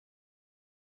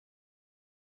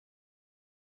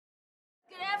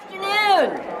Good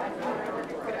afternoon.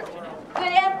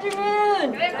 Good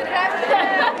afternoon. Good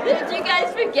afternoon. Did you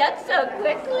guys forget so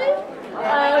quickly?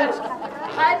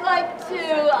 I'd like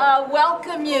to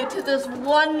welcome you to this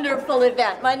wonderful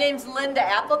event. My name's Lynda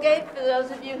Applegate, for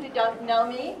those of you who don't know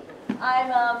me. I'm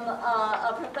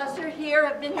a professor here.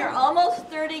 I've been here almost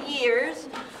 30 years,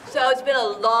 so it's been a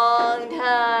long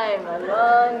time, and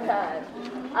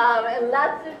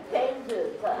lots of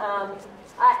changes.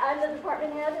 I'm the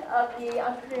department head of the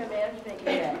Entrepreneur Management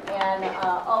Unit, and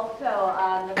also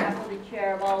the faculty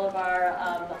chair of all of our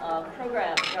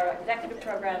programs, our executive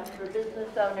programs for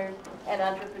business owners and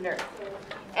entrepreneurs.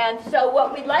 And so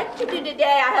what we'd like to do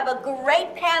today, I have a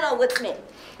great panel with me,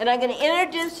 and I'm going to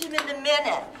introduce him in a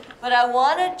minute. But I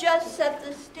want to just set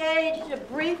the stage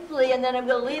briefly, and then I'm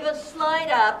going to leave a slide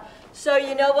up so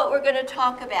you know what we're going to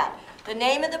talk about. The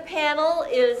name of the panel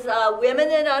is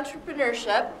Women in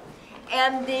Entrepreneurship,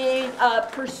 and the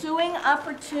pursuing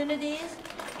opportunities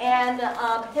and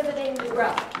pivoting to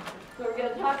growth. So we're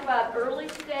going to talk about early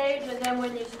stage and then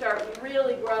when you start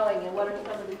really growing and what are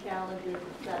some of the challenges,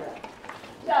 etc.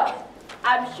 So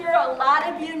I'm sure a lot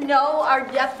of you know our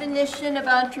definition of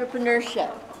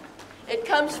entrepreneurship. It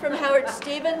comes from Howard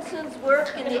Stevenson's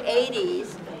work in the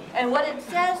 80s, and what it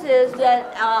says is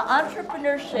that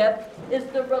entrepreneurship is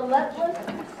the relentless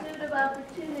pursuit of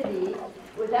opportunity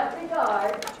without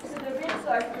regard to the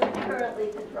resources currently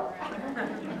controlled.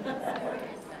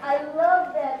 I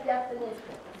love that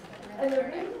definition. And the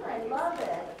reason I love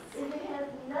it is it has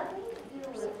nothing to do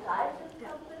with size of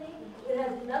company, it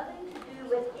has nothing to do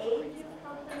with age of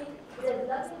company, it has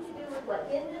nothing to do with what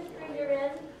industry you're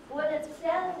in. What it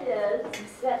says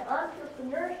is that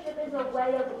entrepreneurship is a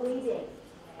way of leading.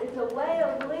 It's a way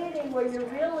of leading where you're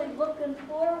really looking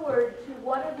forward to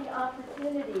what are the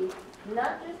opportunities,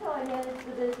 not just how I manage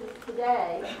the business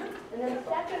today. And then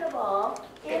second of all,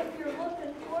 if you're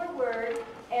looking forward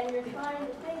and you're trying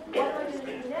to think, what am I going to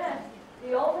do next?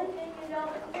 The only thing you know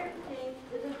with certainty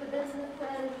is if the business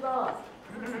plan is wrong.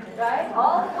 Right?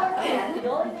 All forecasts,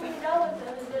 the only thing you know with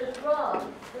them is that it's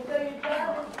wrong. And so your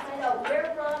job is to find out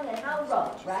where wrong and how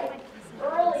wrong, right?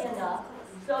 Early enough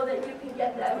so that you can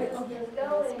get that business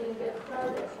going and get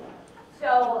started.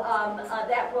 So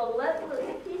that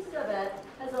relentless piece of it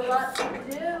has a lot to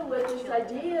do with this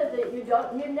idea that you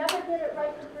never get it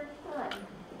right the first time.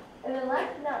 And then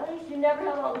last but not least, you never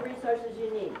have all the resources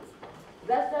you need. The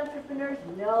best entrepreneurs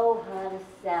know how to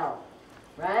sell,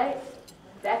 right?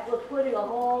 That's what's putting a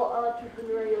whole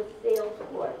entrepreneurial sales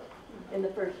course in the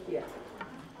first year.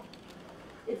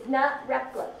 It's not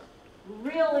reckless.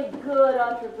 Really good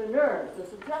entrepreneurs, the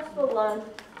successful ones,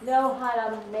 know how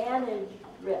to manage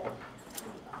risk.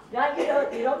 Now you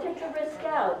don't take the risk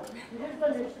out. You just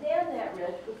understand that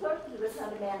risk, the sources of risk, how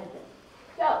to manage it.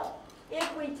 So,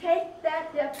 if we take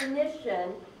that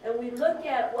definition and we look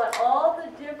at what all the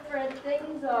different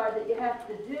things are that you have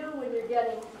to do when you're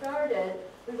getting started,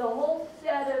 there's a whole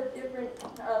set of different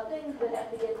things that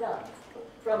have to get done.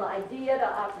 From idea to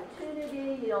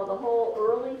opportunity, the whole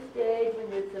early stage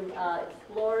when you're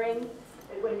exploring,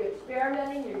 when you're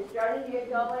experimenting, you're starting to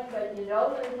get going, but you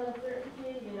know there's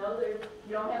uncertainty, you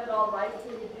don't have it all right,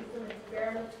 so you do some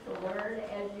experiments to learn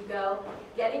as you go.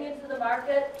 Getting into the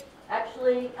market,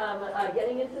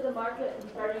 getting into the market and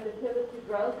starting to pivot to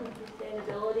growth and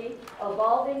sustainability,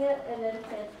 evolving it, and then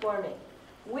transforming.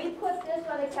 We put this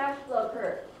on a cash flow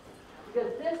curve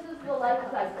because this is the life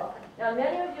cycle. Now,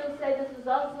 many of you will say this is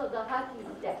also the hockey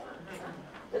stick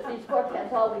that these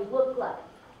forecasts always look like.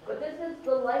 But this is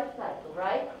the life cycle,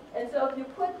 right? And so if you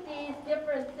put these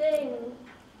different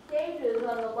stages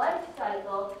on the life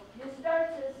cycle, you start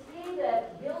to see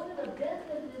that building a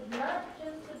business is not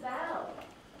just about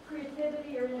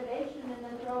creativity or innovation and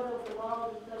then throw it over the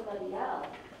wall to somebody else.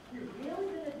 You're really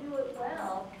going to do it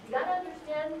well. You got to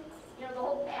understand, the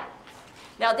whole path.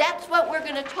 Now that's what we're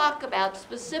going to talk about,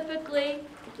 specifically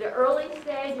the early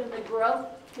stage and the growth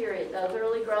period, those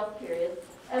early growth periods.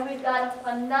 And we've got a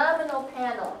phenomenal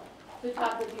panel to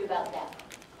talk with you about that.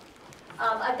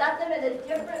 I've got them in a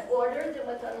different order than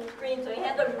what's on the screen, so you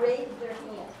have them raise their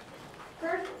hand.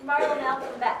 First, Marla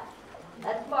and Beck.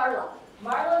 That's Marla.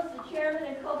 Marla is the chairman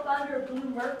and co-founder of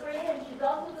Bluemercury, and she's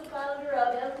also the founder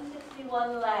of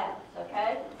M61 Labs,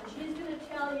 okay? And she's going to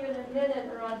tell you in a minute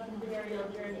her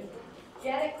entrepreneurial journey.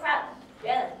 Kraus.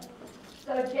 Janet.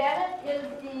 So Janet is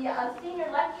the senior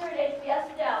lecturer at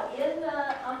HBS now in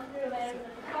the Entrepreneurial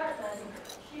Management Department.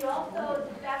 She also is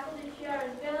the faculty chair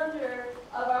and founder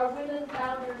of our Women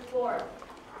Founders Forum.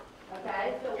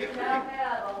 Okay, so we now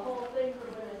have a whole thing for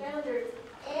women founders,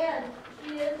 and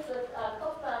she is the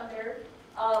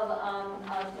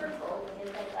of Circle, in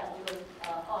case that was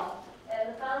off, and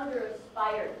the founder of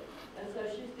fired. And so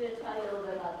she's going to tell you a little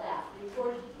bit about that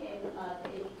before she came to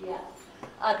HBS.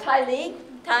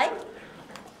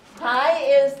 Ty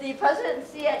is the president and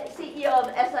CEO of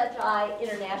SHI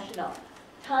International.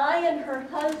 Ty and her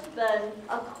husband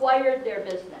acquired their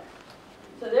business.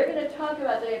 So they're going to talk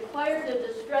about they acquired a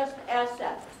distressed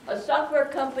asset, a software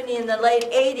company in the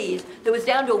late 80s that was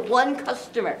down to one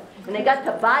customer, and they got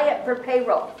to buy it for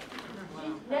payroll.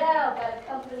 She's now got a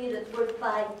company that's worth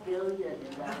 $5 billion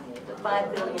in revenue. It's a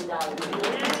 $5 billion deal.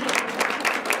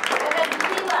 And then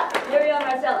Sheila, Lirio and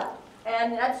Marcelo.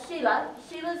 And that's Sheila.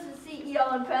 Sheila's the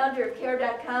CEO and founder of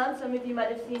Care.com. Some of you might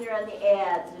have seen her on the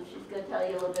ads, and she's going to tell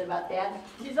you a little bit about that.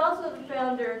 She's also the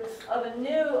founder of a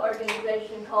new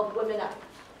organization called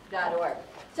WomenUp.org.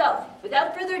 So,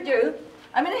 without further ado,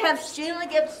 I'm going to have Sheila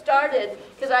get started,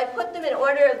 because I put them in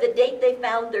order of the date they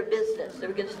found their business. So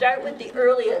we're going to start with the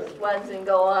earliest ones and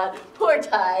go on. Poor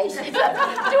Ty.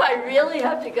 Do I really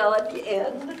have to go at the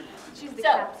end? She's the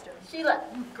capstone. Sheila.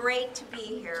 Great to be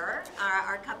here.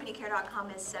 Our company Care.com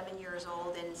is 7 years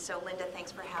old, and so Lynda,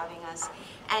 thanks for having us.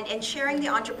 And sharing the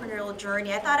entrepreneurial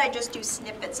journey, I thought I'd just do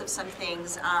snippets of some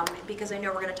things because I know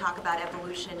we're going to talk about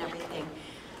evolution and everything.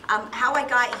 How I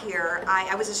got here,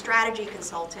 I was a strategy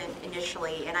consultant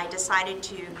initially, and I decided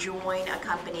to join a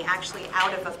company actually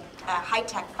out of a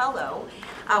high-tech fellow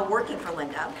working for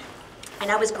Lynda. And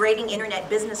I was grading internet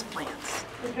business plans.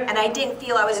 And I didn't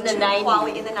feel I was in the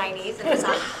 90s, and it was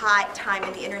a hot time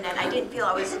in the internet. I didn't feel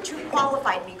I was too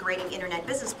qualified to be grading internet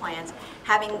business plans,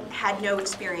 having had no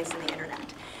experience in the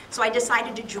internet. So I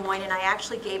decided to join, and I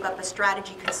actually gave up a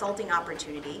strategy consulting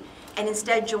opportunity, and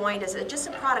instead joined as just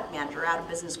a product manager out of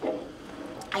business school.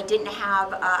 I didn't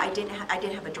have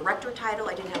a director title,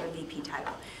 I didn't have a VP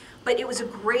title, but it was a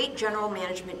great general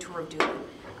management tour of duty.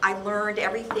 I learned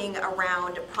everything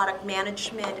around product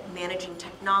management, managing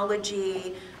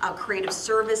technology, creative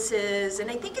services,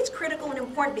 and I think it's critical and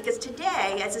important because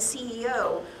today, as a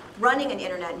CEO, running an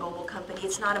internet mobile company,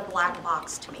 it's not a black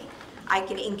box to me. I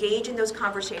can engage in those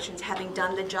conversations having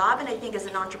done the job, and I think as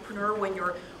an entrepreneur, when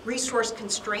you're resource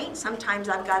constrained, sometimes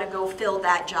I've got to go fill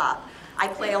that job. I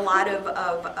play a lot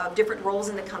of different roles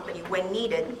in the company when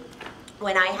needed.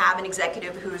 When I have an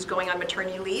executive who's going on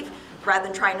maternity leave, rather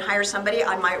than try and hire somebody,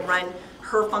 I might run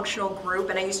her functional group,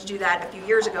 and I used to do that a few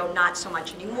years ago, not so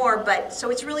much anymore, but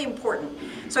so it's really important.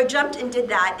 So I jumped and did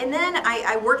that, and then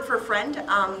I worked for a friend,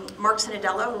 Mark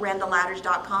Cinedello, who ran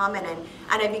theladders.com, and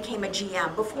I became a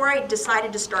GM before I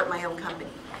decided to start my own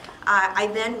company. I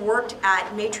then worked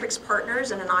at Matrix Partners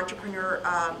and an entrepreneur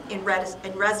in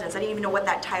residence. I didn't even know what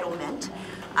that title meant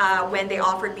when they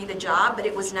offered me the job, but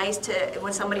it was nice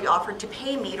when somebody offered to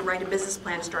pay me to write a business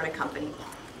plan to start a company.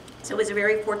 So it was a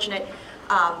very fortunate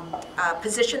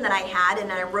position that I had,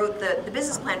 and I wrote the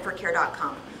business plan for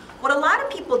Care.com. What a lot of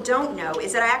people don't know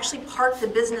is that I actually parked the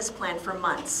business plan for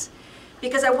months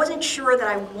because I wasn't sure that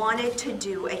I wanted to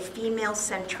do a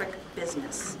female-centric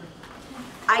business.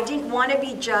 I didn't want to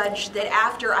be judged that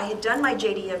after I had done my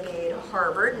JD at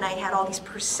Harvard and I had all these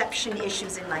perception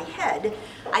issues in my head,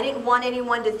 I didn't want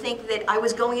anyone to think that I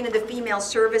was going into the female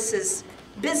services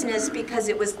business because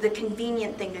it was the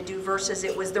convenient thing to do versus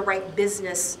it was the right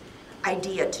business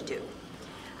idea to do.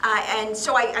 And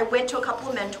so I went to a couple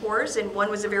of mentors, and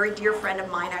one was a very dear friend of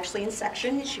mine actually in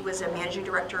Section. She was a managing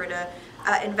director at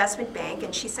an investment bank,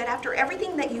 and she said, after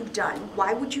everything that you've done,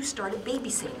 why would you start a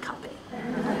babysitting company?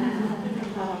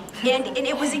 And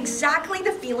it was exactly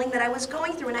the feeling that I was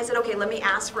going through, and I said, okay, let me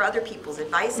ask for other people's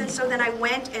advice. And so then I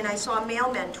went and I saw a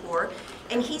male mentor,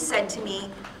 and he said to me,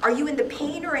 are you in the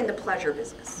pain or in the pleasure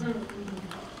business?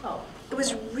 Oh. It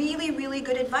was really, really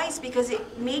good advice because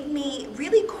it made me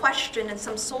really question and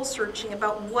some soul searching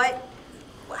about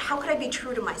how could I be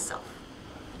true to myself?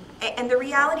 And the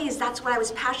reality is that's what I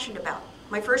was passionate about.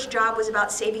 My first job was about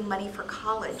saving money for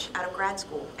college out of grad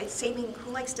school.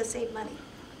 Who likes to save money?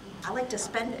 I like to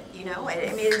spend it, you know?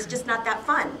 I mean, it's just not that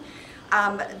fun.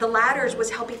 The Ladders was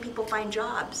helping people find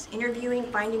jobs. Interviewing,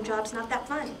 finding jobs, not that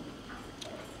fun.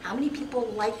 How many people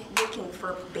like looking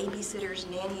for babysitters,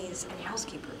 nannies, and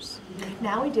housekeepers?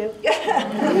 Now we do.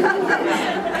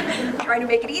 Trying to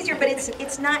make it easier, but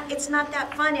it's not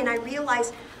that fun. And I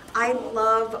realized I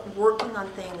love working on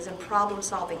things and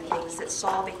problem-solving things that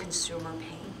solve a consumer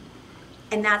pain.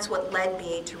 And that's what led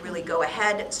me to really go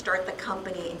ahead, start the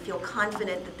company, and feel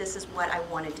confident that this is what I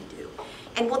wanted to do.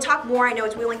 And we'll talk more. I know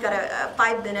we only got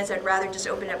 5 minutes. I'd rather just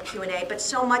open up Q&A. But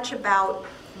so much about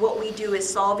what we do is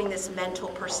solving this mental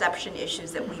perception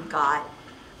issues that we've got,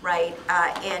 right?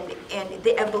 And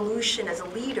the evolution as a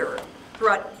leader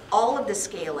throughout all of the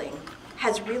scaling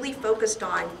has really focused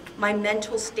on my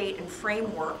mental state and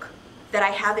framework that I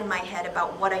have in my head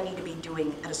about what I need to be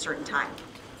doing at a certain time,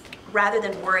 rather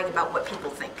than worrying about what people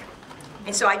think.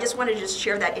 And so I just wanted to just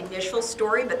share that initial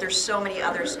story, but there's so many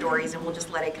other stories, and we'll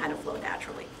just let it kind of flow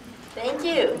naturally. Thank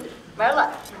you.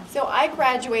 Marla. So I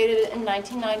graduated in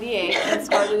 1998 and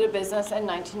started a business in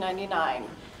 1999.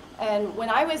 And when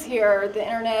I was here, the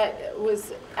internet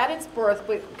was at its birth,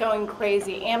 but going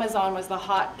crazy. Amazon was the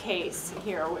hot case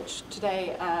here, which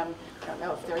today, I don't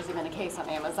know if there's even a case on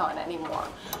Amazon anymore.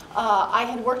 I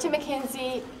had worked at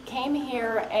McKinsey, came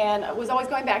here, and was always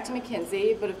going back to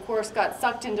McKinsey, but of course got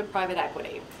sucked into private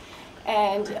equity.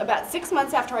 And about 6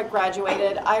 months after I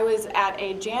graduated, I was at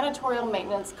a janitorial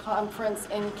maintenance conference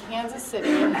in Kansas City,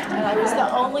 and I was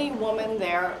the only woman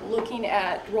there looking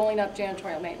at rolling up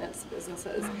janitorial maintenance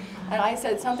businesses. And I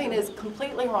said, something is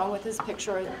completely wrong with this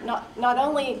picture. Not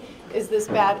only is this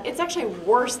bad, it's actually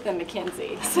worse than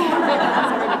McKinsey. So,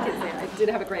 sorry, McKinsey, I did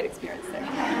have a great experience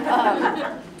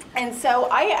there. And so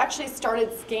I actually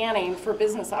started scanning for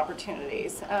business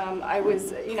opportunities. I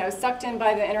was, sucked in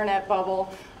by the internet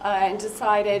bubble and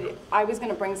decided I was going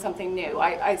to bring something new.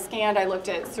 I scanned, I looked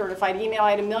at certified email,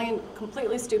 I had a million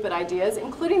completely stupid ideas,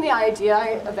 including the idea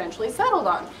I eventually settled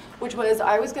on, which was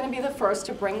I was going to be the first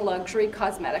to bring luxury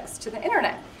cosmetics to the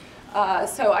internet.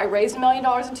 So I raised $1 million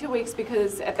in 2 weeks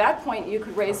because at that point you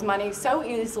could raise money so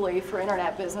easily for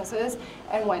internet businesses,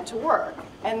 and went to work.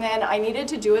 And then I needed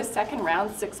to do a second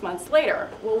round 6 months later.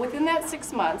 Well, within that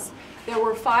 6 months, there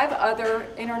were 5 other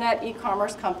internet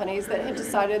e-commerce companies that had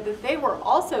decided that they were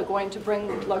also going to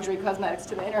bring luxury cosmetics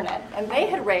to the internet, and they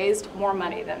had raised more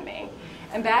money than me.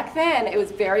 And back then, it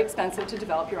was very expensive to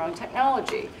develop your own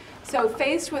technology. So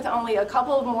faced with only a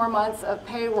couple of more months of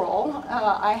payroll,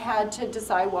 I had to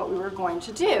decide what we were going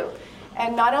to do.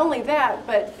 And not only that,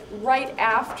 but right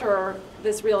after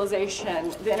this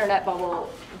realization, the internet bubble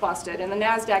busted, and the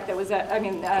NASDAQ that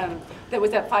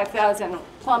was at 5,000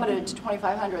 plummeted to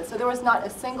 2,500. So there was not a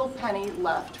single penny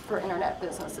left for internet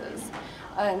businesses.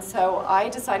 And so I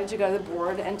decided to go to the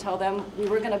board and tell them we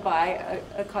were going to buy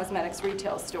a cosmetics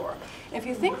retail store. If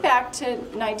you think back to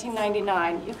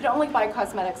 1999, you could only buy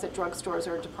cosmetics at drugstores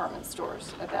or department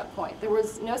stores at that point. There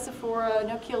was no Sephora,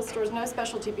 no Kiehl stores, no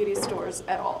specialty beauty stores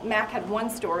at all. MAC had 1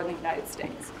 store in the United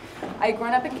States. I had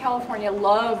grown up in California,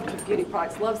 loved beauty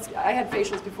products. I had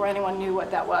facials before anyone knew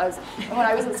what that was. And when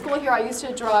I was at school here, I used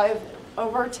to drive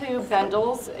over to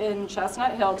Bendel's in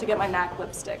Chestnut Hill to get my MAC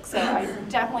lipstick. So I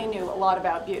definitely knew a lot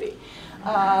about beauty.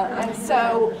 And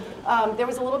so there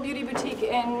was a little beauty boutique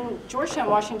in Georgetown,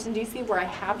 Washington, D.C., where I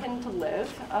happened to live.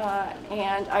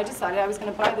 And I decided I was going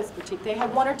to buy this boutique. They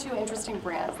had 1 or 2 interesting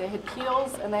brands. They had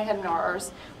Kiehl's and they had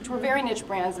NARS, which were very niche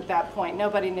brands at that point.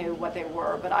 Nobody knew what they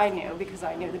were, but I knew because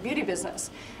I knew the beauty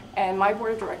business. And my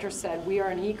board of directors said, we are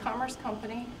an e-commerce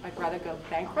company. I'd rather go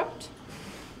bankrupt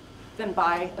than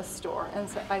buy a store. And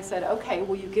so I said, okay,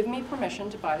 will you give me permission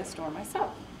to buy the store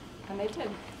myself? And they did.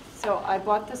 So I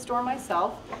bought the store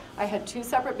myself. I had 2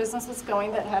 separate businesses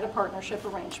going that had a partnership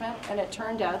arrangement, and it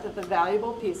turned out that the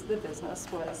valuable piece of the business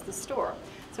was the store.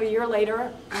 So a year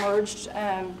later, merged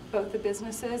both the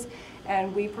businesses,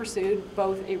 and we pursued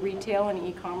both a retail and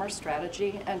e-commerce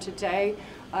strategy. And today,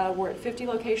 we're at 50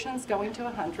 locations, going to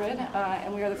 100,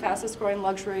 and we are the fastest growing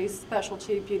luxury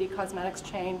specialty beauty cosmetics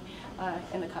chain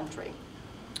in the country.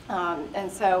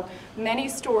 And so many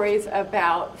stories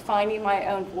about finding my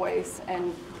own voice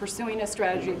and pursuing a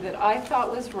strategy that I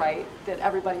thought was right, that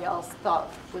everybody else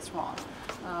thought was wrong.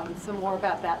 So more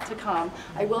about that to come.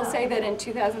 I will say that in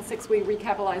 2006 we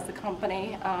recapitalized the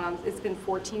company. It's been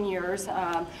 14 years,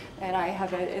 and I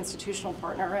have an institutional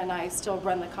partner, and I still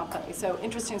run the company. So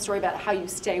interesting story about how you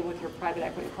stay with your private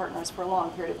equity partners for a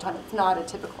long period of time. It's not a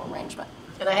typical arrangement.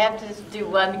 And I have to just do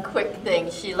one quick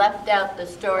thing. She left out the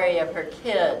story of her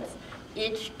kids.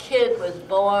 Each kid was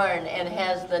born and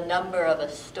has the number of a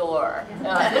store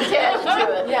attached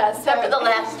to it. Yes, except for the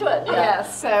last one. Yeah.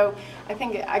 Yes, so I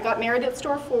think I got married at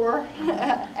store 4,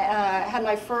 had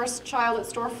my first child at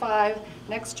store 5,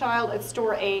 next child at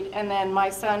store 8, and then my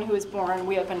son who was born,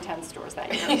 we opened 10 stores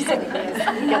that year. So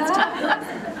he gets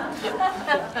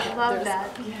Love that.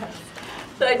 Yes.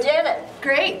 So Janet.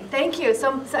 Great, thank you.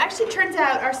 So actually it turns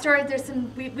out our story, there's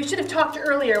some, we should have talked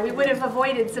earlier. We would have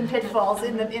avoided some pitfalls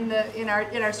in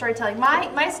our storytelling.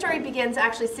 My story begins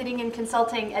actually sitting in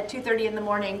consulting at 2:30 in the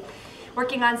morning,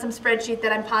 working on some spreadsheet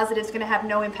that I'm positive is going to have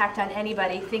no impact on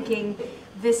anybody, thinking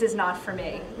this is not for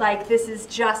me. Like, this is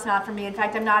just not for me. In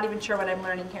fact, I'm not even sure what I'm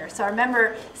learning here. So I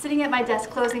remember sitting at my desk,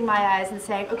 closing my eyes and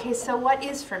saying, okay, so what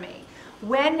is for me?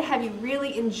 When have you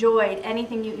really enjoyed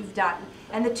anything you've done?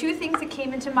 And the 3 things that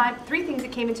came into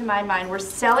my mind were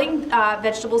selling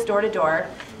vegetables door to door,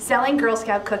 selling Girl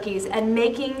Scout cookies, and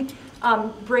making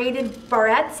braided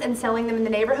barrettes and selling them in the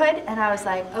neighborhood. And I was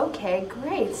like, okay,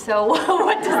 great. So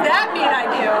what does that mean I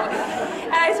do?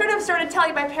 And I sort of started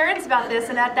telling my parents about this.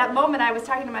 And at that moment, I was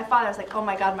talking to my father. I was like, oh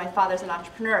my God, my father's an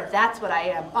entrepreneur. That's what I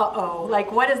am. Uh-oh.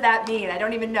 Like, what does that mean? I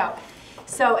don't even know.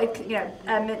 So,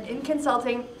 I'm in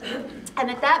consulting, and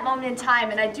at that moment in time,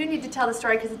 and I do need to tell the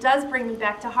story because it does bring me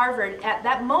back to Harvard. At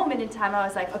that moment in time, I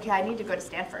was like, okay, I need to go to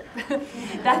Stanford.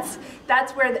 that's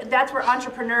where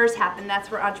entrepreneurs happen. That's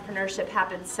where entrepreneurship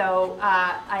happens. So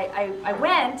I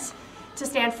went to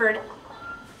Stanford.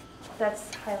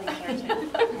 That's highly encouraging.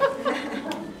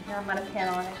 Here I'm on a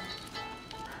panel.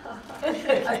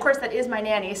 Of course, that is my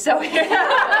nanny. So.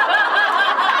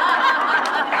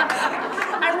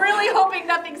 I'm really hoping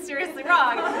nothing's seriously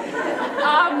wrong.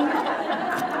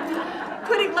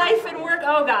 Putting life and work,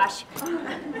 oh gosh.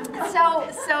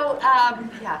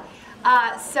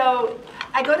 So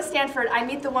I go to Stanford, I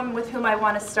meet the woman with whom I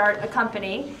want to start a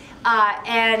company,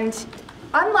 and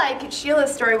unlike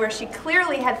Sheila's story where she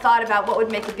clearly had thought about what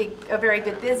would make a very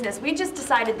good business, we just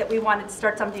decided that we wanted to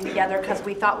start something together because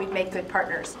we thought we'd make good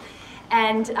partners.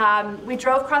 And we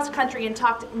drove cross country and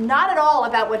talked not at all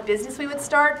about what business we would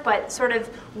start, but sort of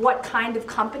what kind of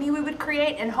company we would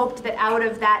create, and hoped that out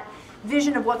of that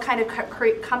vision of what kind of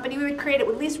company we would create, it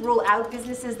would at least rule out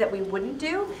businesses that we wouldn't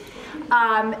do.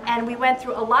 And we went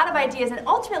through a lot of ideas, and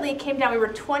ultimately it came down, we were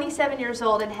 27 years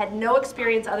old and had no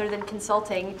experience other than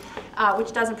consulting,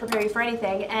 which doesn't prepare you for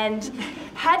anything, and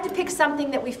had to pick something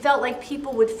that we felt like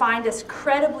people would find us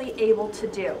credibly able to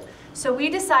do. So we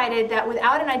decided that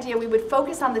without an idea, we would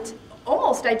focus on the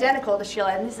almost identical to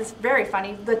Sheila, and this is very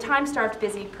funny, the time-starved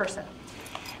busy person.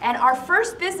 And our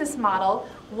first business model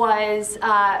was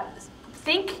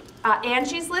think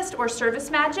Angie's List or Service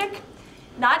Magic,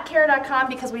 not Care.com,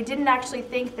 because we didn't actually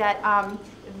think that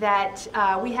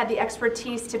we had the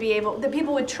expertise to be able, that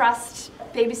people would trust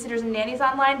babysitters and nannies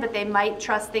online, but they might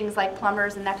trust things like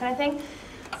plumbers and that kind of thing.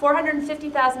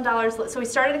 $450,000, so we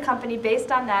started a company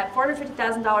based on that.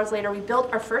 $450,000 later, we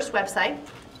built our first website,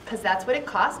 because that's what it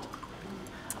cost.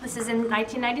 This is in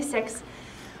 1996.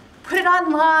 Put it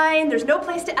online, there's no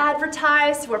place to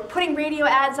advertise, so we're putting radio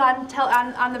ads on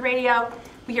the radio.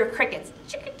 We hear crickets,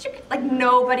 like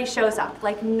nobody shows up,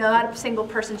 like not a single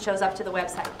person shows up to the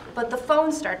website. But the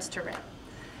phone starts to ring.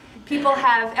 People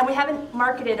have, and we haven't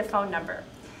marketed a phone number.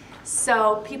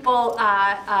 So people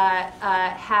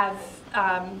have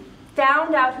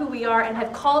found out who we are and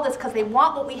have called us because they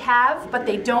want what we have, but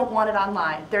they don't want it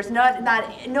online. There's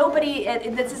nobody,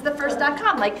 this is the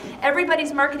first.com. Like,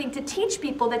 everybody's marketing to teach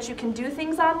people that you can do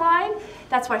things online.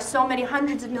 That's why so many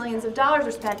hundreds of millions of dollars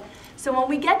are spent. So when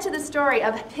we get to the story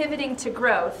of pivoting to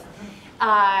growth,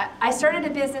 I started a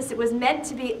business that was meant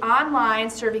to be online,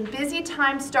 serving busy,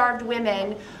 time-starved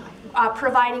women,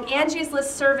 providing Angie's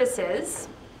List services.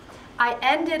 I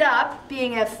ended up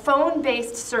being a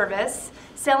phone-based service,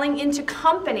 selling into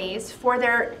companies for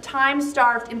their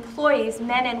time-starved employees,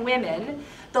 men and women.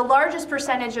 The largest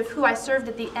percentage of who I served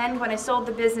at the end when I sold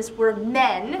the business were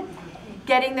men,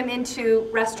 getting them into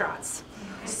restaurants.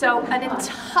 So an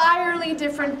entirely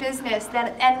different business.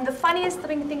 And the funniest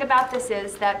thing about this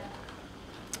is that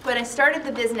when I started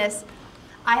the business,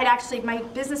 I had actually, my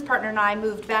business partner and I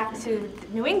moved back to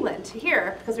New England, to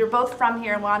here, because we were both from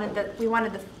here and we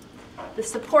wanted the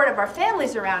support of our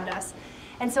families around us.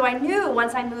 And so I knew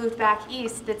once I moved back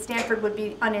east that Stanford would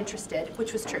be uninterested,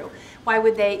 which was true. Why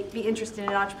would they be interested in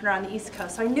an entrepreneur on the East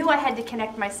Coast? So I knew I had to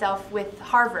connect myself with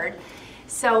Harvard.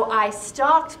 So I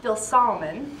stalked Bill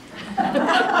Solomon.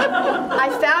 I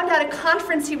found out a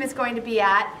conference he was going to be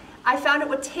at. I found out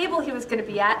what table he was going to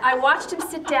be at. I watched him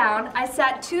sit down. I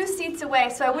sat 2 seats away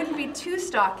so I wouldn't be too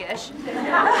stalkish.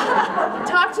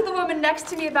 Talked to the woman next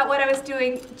to me about what I was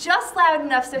doing just loud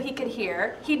enough so he could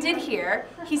hear. He did hear.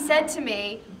 He said to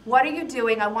me, "What are you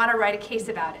doing? I want to write a case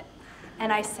about it."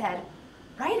 And I said,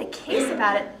 "Write a case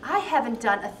about it? I haven't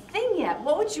done a thing yet.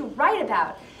 What would you write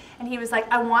about?" And he was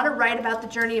like, "I want to write about the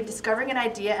journey of discovering an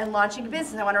idea and launching a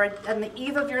business. I want to write on the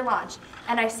eve of your launch."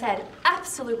 And I said,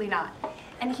 "Absolutely not."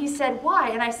 And he said, "Why?"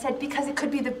 And I said, "Because it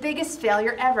could be the biggest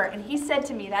failure ever." And he said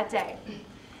to me that day,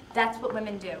 "That's what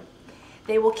women do.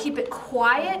 They will keep it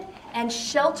quiet and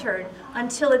sheltered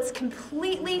until it's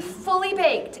completely fully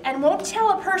baked and won't tell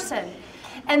a person.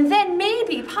 And then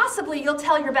maybe, possibly, you'll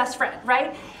tell your best friend,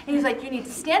 right?" And he's like, "You need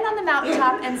to stand on the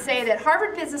mountaintop and say that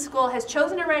Harvard Business School has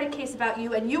chosen to write a case about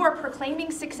you and you are proclaiming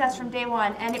success from day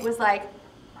one." And it was like,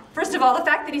 first of all, the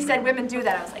fact that he said women do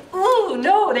that, I was like, "Ooh,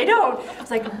 no, they don't." I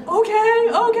was like, okay.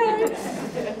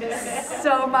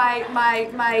 So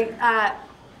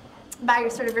my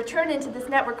sort of return into this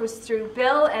network was through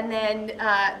Bill, and then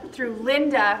through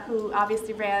Lynda, who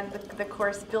obviously ran the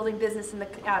course Building Business in the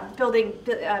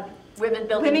Women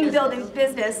building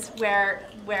business, where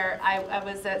I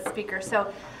was a speaker.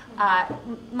 So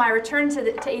my return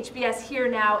to HBS here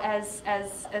now as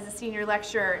a senior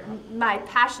lecturer, my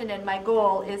passion and my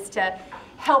goal is to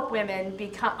help women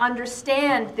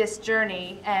understand this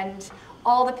journey and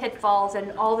all the pitfalls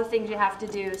and all the things you have to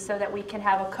do so that we can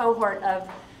have a cohort of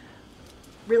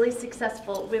really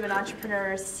successful women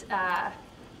entrepreneurs,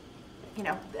 you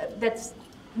know, that's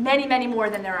many, many more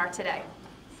than there are today.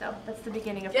 So that's the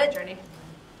beginning of my journey.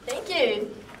 Thank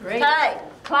you. Great. Hi.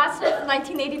 Class of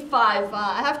 1985.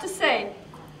 I have to say,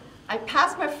 I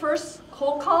passed my first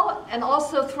cold call, and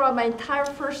also throughout my entire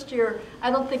first year,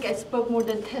 I don't think I spoke more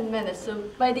than 10 minutes. So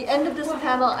by the end of this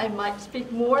panel, I might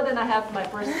speak more than I have my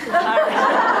first year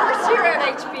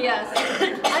at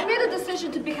HBS. I made a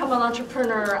decision to become an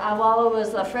entrepreneur while I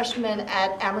was a freshman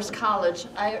at Amherst College.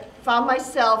 I found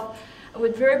myself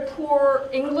with very poor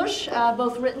English,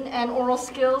 both written and oral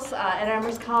skills at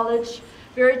Amherst College,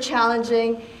 very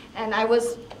challenging, and I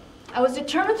was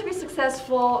determined to be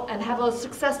successful and have a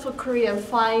successful career and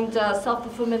find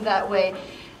self-fulfillment that way.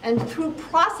 And through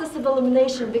process of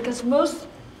elimination, because most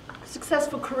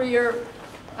successful career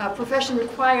profession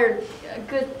required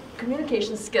good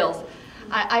communication skills,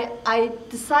 I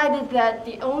decided that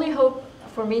the only hope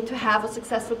for me to have a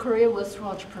successful career was through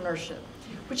entrepreneurship,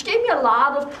 which gave me a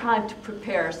lot of time to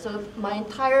prepare. So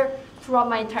throughout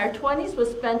my entire 20s was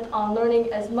spent on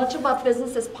learning as much about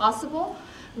business as possible,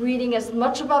 reading as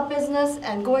much about business,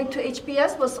 and going to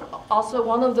HBS was also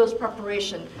one of those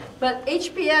preparations. But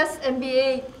HBS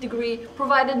MBA degree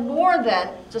provided more than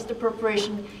just a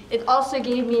preparation. It also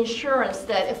gave me insurance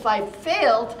that if I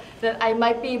failed, that I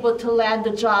might be able to land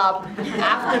a job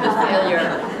after the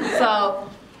failure. So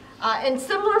in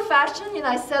similar fashion, you know,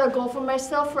 I set a goal for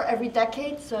myself for every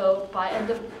decade. So by end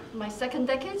of my second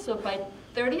decade, so by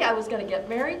 30, I was going to get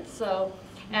married. So,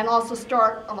 and also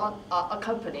start a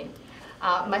company.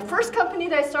 My first company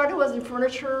that I started was in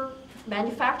furniture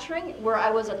manufacturing, where I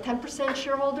was a 10%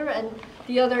 shareholder and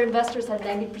the other investors had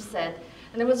 90%.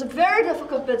 And it was a very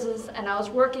difficult business, and I was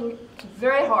working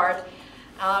very hard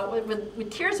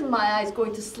with tears in my eyes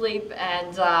going to sleep,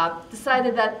 and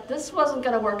decided that this wasn't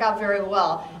going to work out very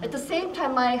well. At the same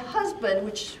time, my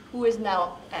husband, who is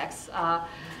now ex,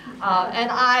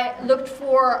 and I looked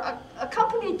for a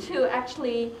company to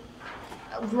actually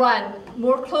run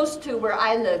more close to where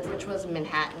I lived, which was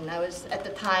Manhattan. I was at the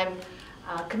time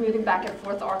commuting back and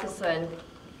forth to Arkansas and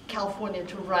California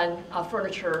to run a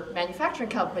furniture manufacturing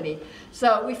company.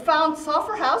 So we found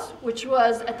Software House, which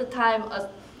was at the time a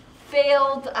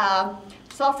failed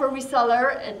software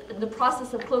reseller in the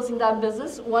process of closing down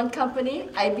business. One company,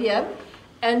 IBM,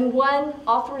 and one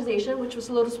authorization, which was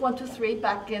Lotus 123.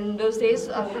 Back in those days,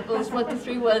 Lotus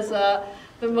 123 was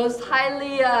the most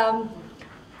highly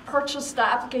purchased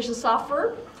application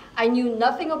software. I knew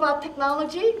nothing about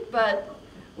technology, but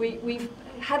we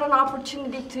had an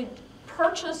opportunity to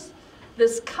purchase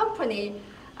this company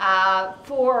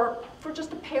for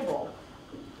just a payroll.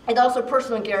 And also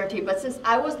personal guarantee, but since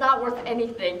I was not worth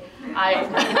anything, I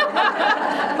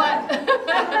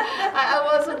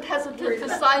wasn't hesitant to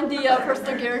sign the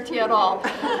personal guarantee at all.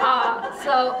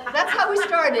 So that's how we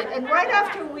started. And right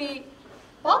after we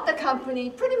bought the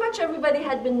company, pretty much everybody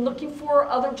had been looking for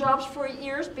other jobs for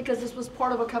years because this was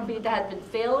part of a company that had been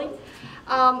failing.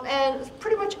 And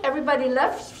pretty much everybody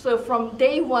left, so from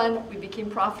day one, we became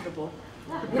profitable.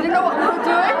 We didn't know what we were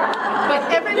doing,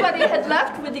 but everybody had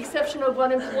left with the exception of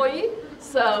one employee.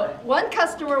 So one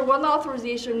customer, one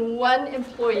authorization, one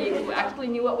employee who actually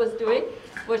knew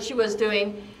what she was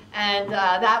doing, and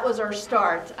that was our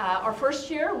start. Our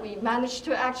first year, we managed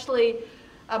to actually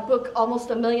book almost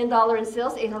 $1 million in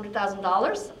sales,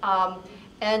 $800,000.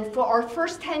 And for our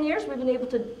first 10 years, we've been able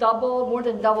to more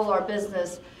than double our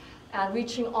business,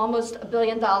 reaching almost $1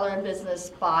 billion in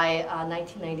business by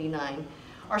 1999.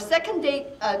 Our second date,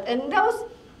 and that was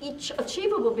each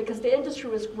achievable because the industry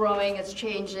was growing, it's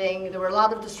changing, there were a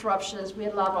lot of disruptions, we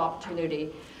had a lot of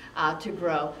opportunity to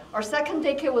grow. Our second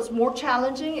decade was more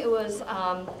challenging. It was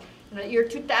in the year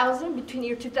 2000, between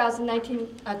year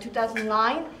 2019 and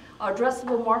 2009, our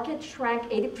addressable market shrank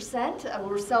 80%. We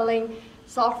were selling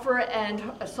software and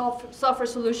software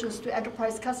solutions to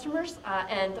enterprise customers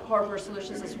and hardware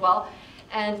solutions as well.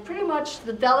 And pretty much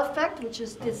the Dell effect, which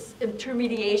is this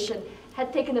intermediation,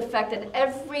 had taken effect, and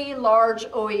every large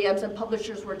OEMs and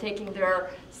publishers were taking their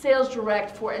sales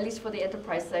direct at least for the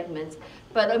enterprise segments.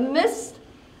 But amidst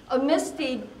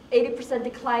the 80%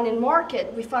 decline in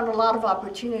market, we found a lot of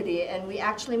opportunity, and we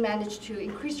actually managed to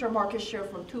increase our market share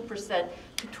from 2%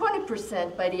 to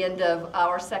 20% by the end of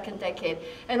our second decade.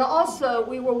 And also,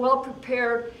 we were well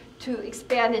prepared to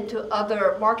expand into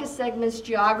other market segments,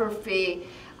 geography,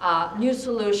 new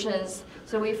solutions.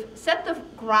 So we've set the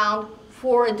ground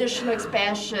for additional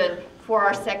expansion for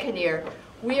our second year.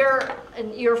 We are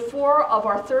in year 4 of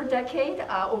our third decade.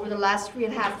 Over the last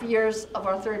 3.5 years of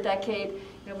our third decade,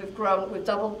 we've grown,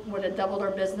 more than doubled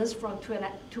our business from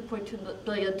 $2.2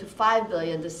 billion to $5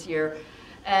 billion this year.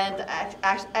 And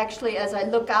actually, as I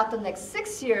look out the next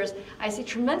 6 years, I see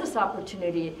tremendous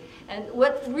opportunity. And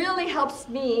what really helps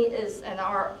me is, and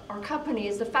our company,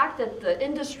 is the fact that the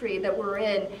industry that we're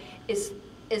in is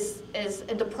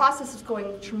in the process of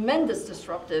going tremendous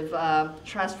disruptive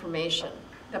transformation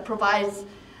that provides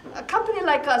a company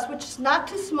like us, which is not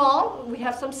too small, we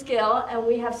have some scale and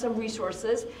we have some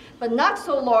resources, but not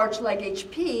so large like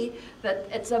HP that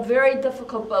it's a very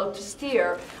difficult boat to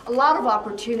steer. A lot of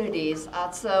opportunities.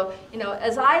 So,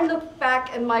 as I look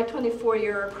back in my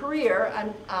 24-year career,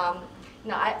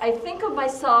 I think of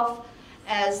myself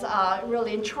as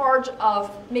really in charge of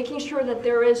making sure that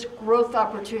there is growth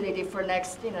opportunity for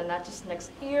next, not just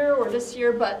next year or this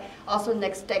year, but also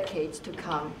next decades to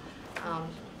come.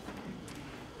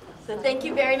 So thank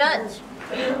you very much.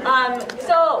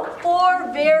 So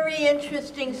 4 very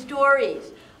interesting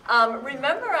stories.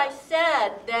 Remember I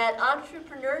said that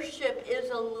entrepreneurship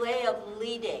is a way of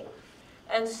leading.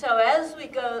 And so as we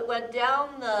went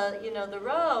down the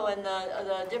row and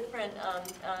the different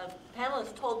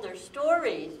panelists told their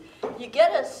stories, you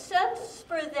get a sense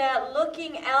for that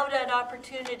looking out at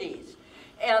opportunities.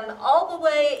 And all the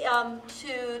way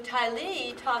to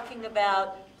Tylee talking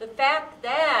about the fact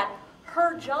that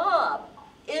her job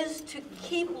is to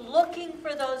keep looking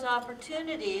for those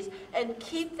opportunities and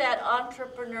keep that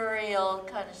entrepreneurial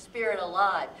kind of spirit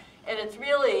alive. And it's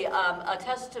really a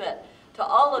testament to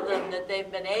all of them that they've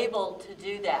been able to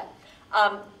do that.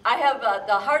 I have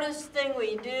the hardest thing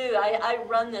we do, I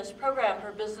run this program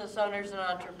for business owners and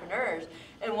entrepreneurs,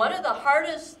 and one of the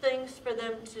hardest things for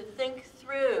them to think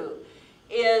through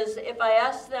is if I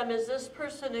ask them, is this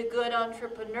person a good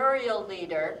entrepreneurial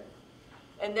leader?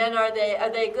 And then are they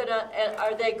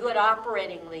good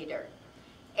operating leader?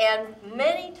 And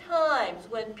many times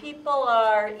when people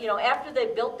are, after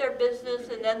they built their business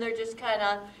and then they're just kind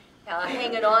of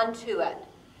hanging on to it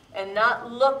and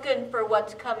not looking for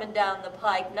what's coming down the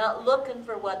pike, not looking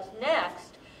for what's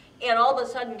next, and all of a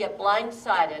sudden get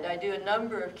blindsided. I do a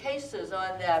number of cases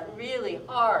on that really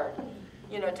hard,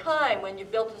 time when you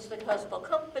built a successful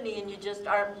company and you just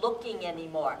aren't looking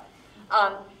anymore.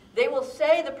 They will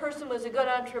say the person was a good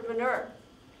entrepreneur,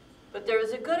 but there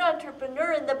was a good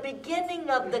entrepreneur in the beginning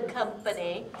of the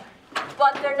company,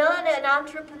 but they're not an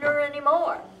entrepreneur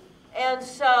anymore. And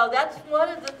so that's one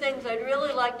of the things I'd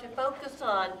really like to focus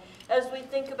on as we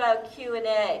think about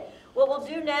Q&A. What we'll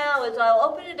do now is I'll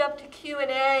open it up to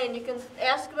Q&A, and you can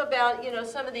ask them about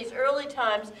some of these early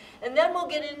times, and then we'll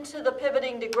get into the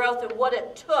pivoting to growth and what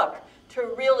it took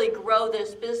to really grow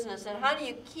this business, and how do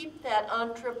you keep that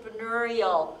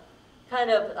entrepreneurial kind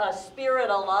of spirit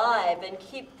alive and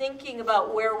keep thinking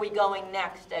about where are we going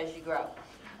next as you grow.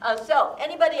 So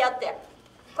anybody out there?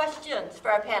 Questions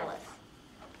for our panelists?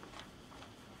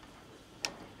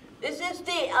 This is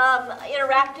the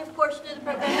interactive portion of the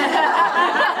program.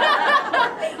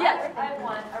 Yes, I have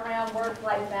one around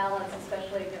work-life balance,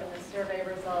 especially given the survey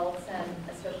results, and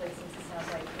especially since it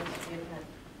sounds like you've had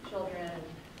children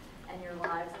and your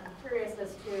lives. And I'm curious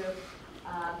as to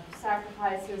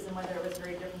sacrifices and whether it was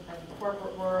very different than the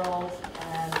corporate world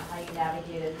and how you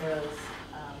navigated those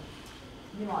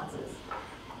nuances.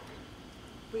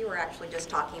 We were actually just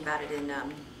talking about it in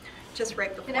just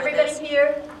right before Can everybody this.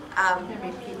 hear?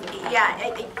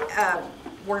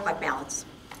 Work-life balance.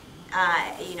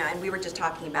 And we were just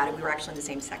talking about it. We were actually in the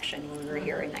same section when we were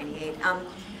here in '98.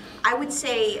 I would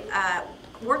say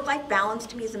work-life balance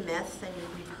to me is a myth, and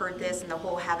we've heard this, and the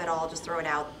whole have it all, just throw it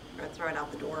out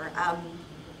the door.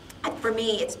 For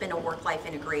me, it's been a work-life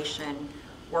integration,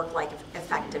 work-life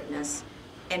effectiveness,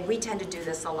 and we tend to do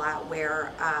this a lot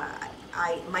where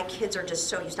my kids are just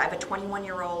so used to. I have a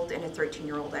 21-year-old and a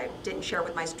 13-year-old. I didn't share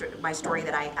with my story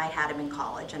that I had him in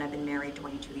college, and I've been married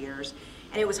 22 years,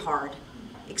 and it was hard,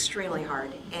 extremely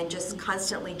hard, and just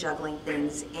constantly juggling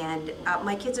things. And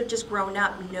my kids have just grown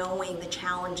up knowing the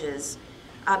challenges.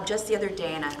 Just the other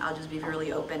day, and I'll just be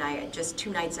really open, just 2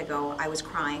 nights ago, I was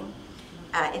crying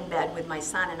in bed with my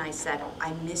son, and I said,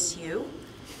 I miss you,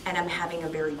 and I'm having a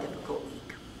very difficult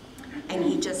week. And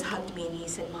he just hugged me, and he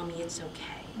said, Mommy, it's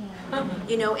okay.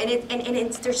 You know, and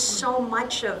it's, there's so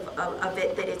much of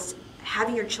it that it's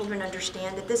having your children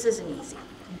understand that this isn't easy.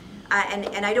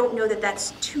 And I don't know that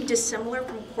that's too dissimilar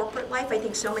from corporate life. I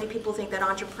think so many people think that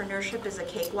entrepreneurship is a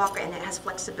cakewalk and it has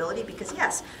flexibility because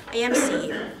yes, I am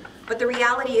CEO. But the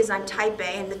reality is I'm type A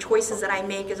and the choices that I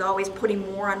make is always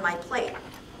putting more on my plate.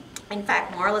 In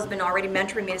fact, Marla's been already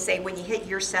mentoring me to say when you hit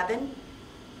year 7,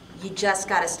 you just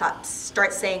got to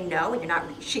start saying no. And you're not.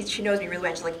 She knows me really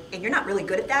well. She's like, and you're not really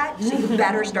good at that, so you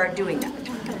better start doing that.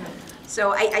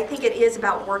 So I think it is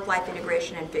about work-life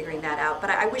integration and figuring that out. But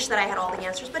I wish that I had all the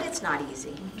answers, but it's not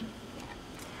easy.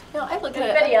 No, I look at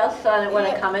Anybody else want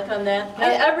to comment on that?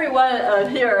 Everyone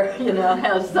here, you know,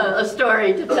 has a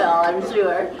story to tell, I'm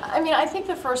sure. I mean, I think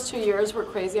the first 2 years were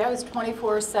crazy. I was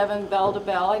 24/7, bell to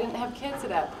bell. I didn't have kids at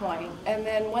that point. And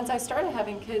then once I started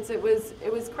having kids, it was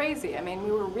crazy. I mean,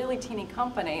 we were a really teeny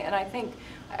company, and I think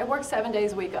I worked 7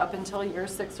 days a week up until year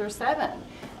 6 or 7.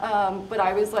 But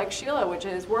I was like Sheila, which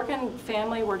is work and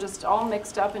family were just all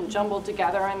mixed up and jumbled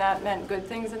together, and that meant good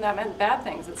things and that meant bad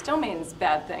things. It still means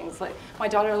bad things. Like my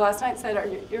daughter last night said,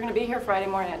 you're going to be here Friday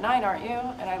morning at 9, aren't you?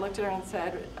 And I looked at her and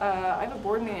said, I have a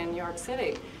board meeting in New York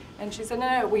City. And she said,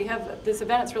 no, we have this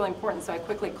event, it's really important. So I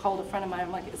quickly called a friend of mine.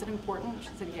 I'm like, is it important? She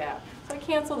said, yeah. So I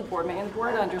canceled the board meeting. The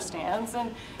board understands.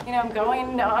 And, you know, I'm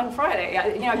going on Friday.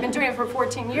 I've been doing it for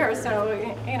 14 years, so,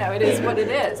 you know, it is what it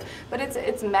is. But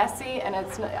it's messy, and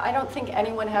I don't think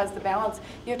anyone has the balance.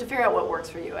 You have to figure out what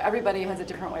works for you. Everybody has a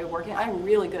different way of working. I'm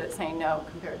really good at saying no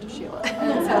compared to Sheila.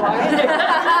 And so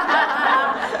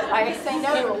I say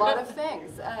no to a lot of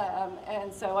things.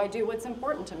 And so I do what's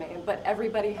important to me. But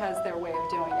everybody has their way of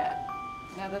doing it.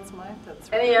 No, that's mine. That's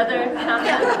right. Any other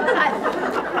comments?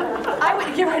 I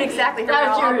would, you're right, exactly. That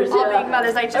was yours, all yeah. being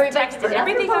mothers, I just texted,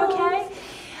 everything okay?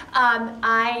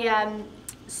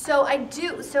 So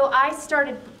I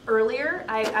started earlier.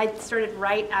 I started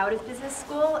right out of business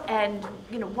school, and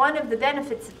you know, one of the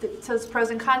benefits, so it's pros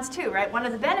and cons too, right? One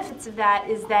of the benefits of that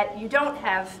is that you don't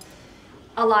have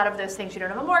a lot of those things. You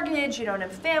don't have a mortgage, you don't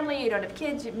have a family, you don't have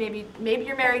kids, maybe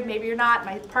you're married, maybe you're not.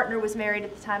 My partner was married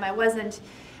at the time, I wasn't.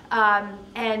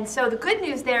 And so the good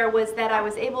news there was that I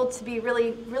was able to be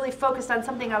really, really focused on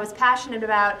something I was passionate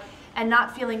about and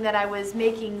not feeling that I was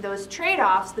making those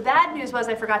trade-offs. The bad news was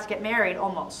I forgot to get married,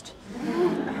 almost.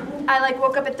 I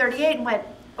woke up at 38 and went,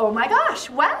 oh my gosh,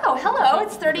 wow, hello,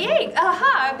 it's 38.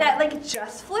 That it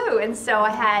just flew. And so I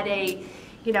had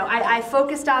I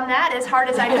focused on that as hard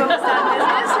as I focused on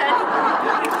business.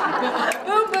 And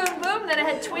boom, boom, boom. Then I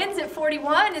had twins at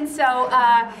 41, and so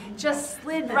just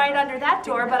slid right under that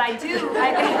door. But I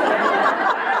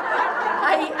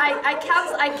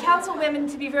counsel women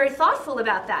to be very thoughtful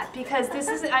about that, because this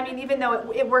isn't. I mean, even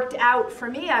though it worked out for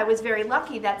me, I was very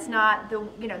lucky. That's not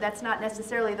that's not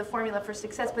necessarily the formula for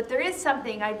success. But there is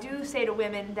something I do say to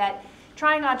women that.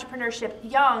 Trying entrepreneurship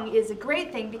young is a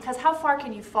great thing, because how far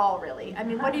can you fall, really? I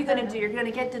mean, what are you going to do? You're going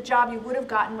to get the job you would have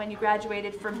gotten when you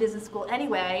graduated from business school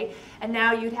anyway, and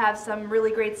now you'd have some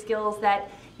really great skills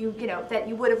that you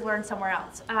would have learned somewhere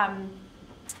else.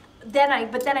 But then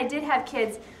I did have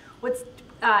kids,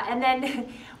 and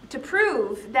then to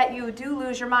prove that you do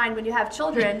lose your mind when you have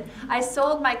children, I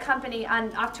sold my company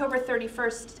on October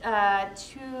 31st,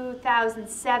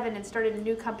 2007, and started a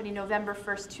new company November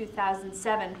 1st,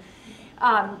 2007.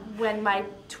 When my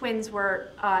twins were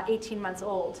 18 months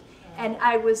old. And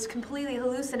I was completely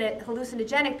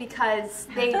hallucinogenic because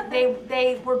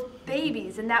they were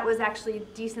babies, and that was actually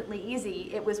decently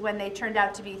easy. It was when they turned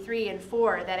out to be 3 and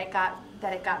 4 that it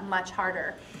got much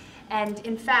harder. And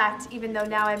in fact, even though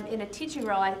now I'm in a teaching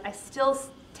role, I still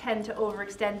tend to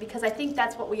overextend, because I think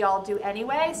that's what we all do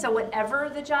anyway. So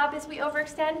whatever the job is, we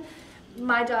overextend.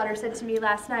 My daughter said to me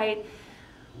last night,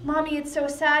 Mommy, it's so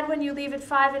sad when you leave at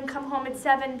 5 and come home at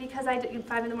 7 because 5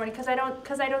 in the morning, because I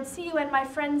don't see you, and my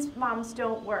friends' moms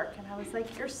don't work. And I was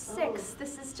like, you're 6.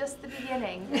 This is just the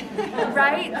beginning,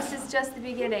 right? This is just the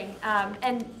beginning.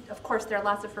 And of course, there are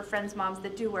lots of her friends' moms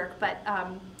that do work, but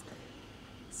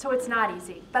so it's not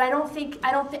easy. But I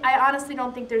honestly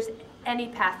don't think there's any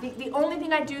path. The only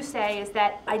thing I do say is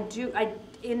that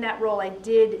in that role, I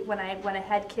did, when I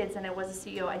had kids and I was a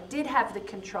CEO, I did have the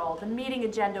control. The meeting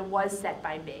agenda was set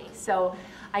by me. So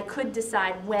I could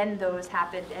decide when those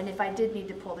happened, and if I did need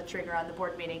to pull the trigger on the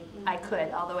board meeting, I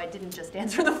could, although I didn't just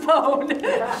answer the phone. Right,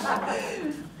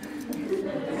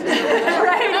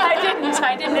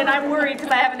 I didn't, and I'm worried because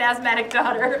I have an asthmatic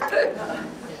daughter.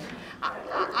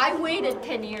 I waited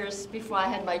 10 years before I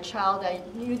had my child. I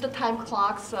knew the time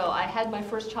clock, so I had my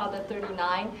first child at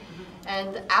 39.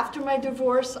 And after my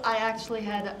divorce, I actually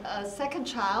had a second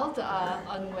child,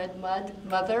 unwed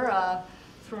mother,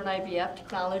 through an IVF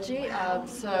technology.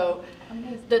 So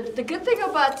the good thing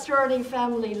about starting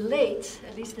family late,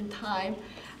 at least in time,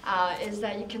 is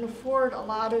that you can afford a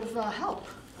lot of help.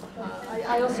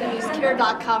 I also use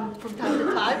care.com from time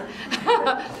to time,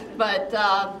 but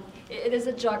it is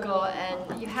a juggle,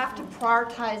 and you have to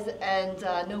prioritize and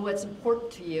know what's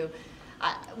important to you.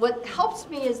 What helps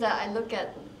me is that I look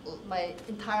at my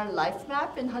entire life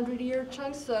map in 100-year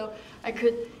chunks, so I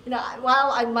could,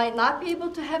 while I might not be able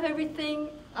to have everything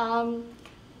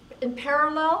in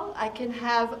parallel, I can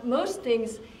have most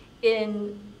things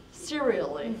in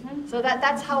serially. So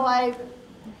that's how I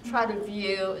try to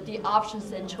view the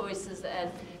options and choices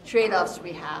and trade-offs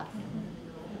we have.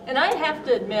 And I have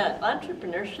to admit,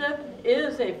 entrepreneurship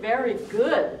is a very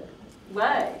good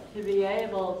way to be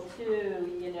able to,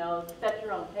 set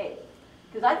your own pace.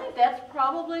 Because I think that's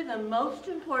probably the most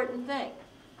important thing,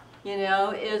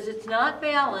 is it's not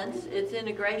balance, it's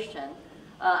integration.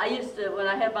 I used to, when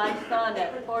I had my son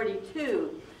at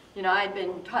 42, I'd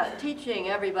been teaching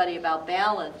everybody about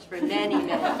balance for many, many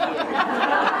years.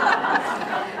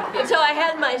 And so I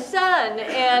had my son,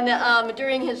 and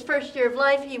during his first year of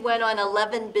life, he went on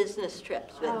 11 business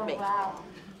trips with me. Wow.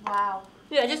 Wow.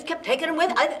 I just kept taking him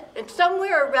with. And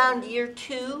somewhere around year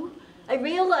 2, I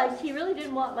realized he really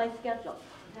didn't want my schedule.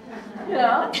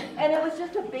 And it was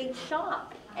just a big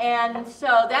shock. And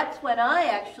so that's when I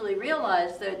actually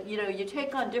realized that, you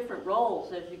take on different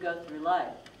roles as you go through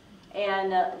life.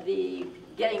 And the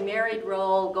getting married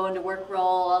role, going to work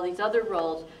role, all these other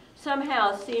roles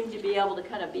somehow seem to be able to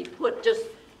kind of be put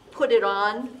it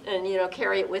on and,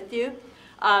 carry it with you.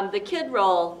 The kid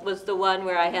role was the one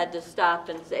where I had to stop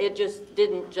and say, it just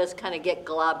didn't just kind of get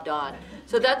globbed on.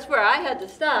 So that's where I had to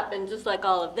stop and, just like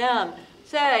all of them,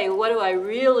 say, what do I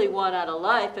really want out of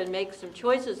life, and make some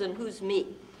choices, and who's me.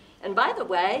 And by the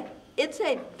way, it's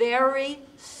a very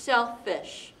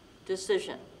selfish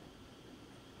decision.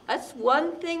 That's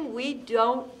one thing we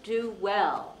don't do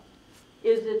well,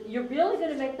 is that you're really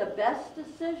going to make the best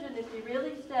decision if you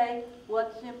really say,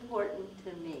 what's important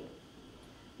to me.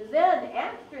 Because then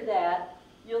after that,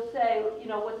 you'll say,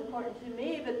 what's important to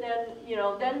me, but then,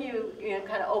 then you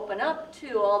kind of open up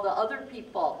to all the other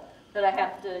people that I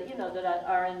have to, that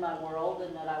are in my world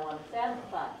and that I want to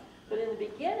satisfy. But in the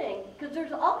beginning, because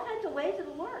there's all kinds of ways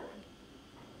it'll work.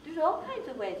 There's all kinds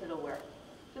of ways it'll work.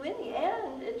 So in the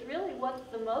end, it's really what's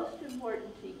the most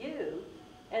important to you,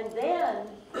 and then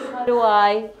how do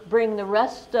I bring the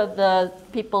rest of the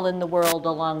people in the world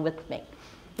along with me?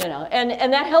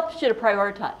 And that helps you to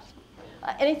prioritize.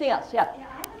 Anything else? Yeah. Yeah,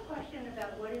 I have a question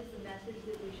about what is the message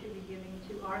that we should be giving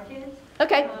to our kids.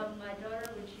 Okay. My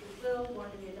daughter, when she was little,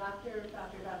 wanted to be a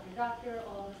doctor.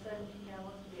 All of a sudden, she now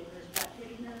wants to be a nurse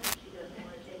practitioner. She doesn't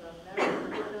want to take on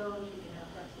medical bills. She can have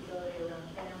flexibility around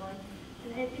family.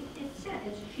 And it's sad.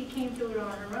 She came to it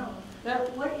on her own. Yeah.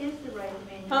 What is the right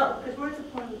manual? Because we're at the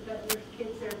point that there's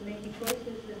kids that are making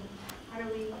choices, and how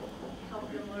do we help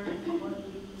them learn what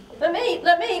we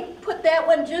Let me put that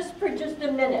one for just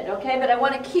a minute, okay? But I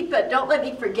want to keep it. Don't let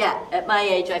me forget. At my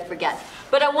age, I forget.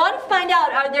 But I want to find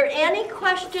out, are there any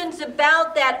questions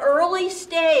about that early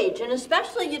stage? And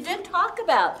especially, you did talk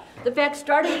about the fact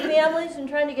starting families and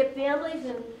trying to get families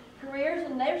and careers,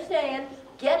 and they're saying,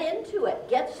 get into it.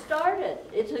 Get started.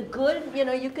 It's a good,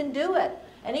 you can do it.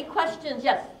 Any questions?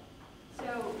 Yes?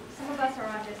 So some of us are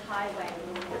on this highway,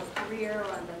 we have a career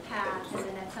or on the path, and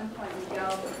then at some point we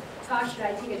go, gosh, should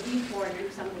I take a detour and do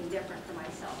something different for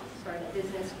myself, start a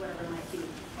business, whatever it might be.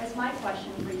 That's my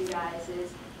question for you guys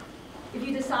is, if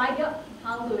you decide, yep,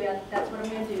 hallelujah, that's what I'm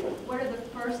going to do, what are the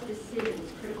first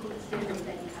decisions, critical decisions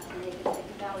that you have to make and think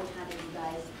about, and how do you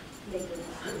guys make those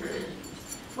decisions?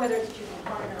 Whether it's choosing a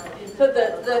partner or a business. So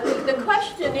the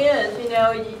question is,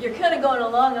 you're kind of going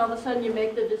along, and all of a sudden you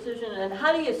make the decision, and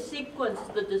how do you sequence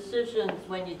the decisions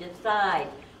when you decide?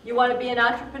 You want to be an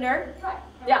entrepreneur? Right.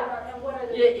 Yeah. And what are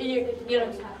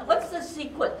the what's the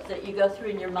sequence that you go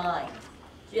through in your mind?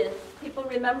 Do people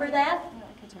remember that?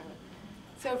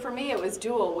 So for me, it was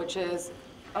dual, which is,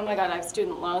 oh my God, I have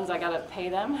student loans, I got to pay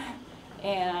them,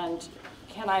 and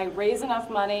can I raise enough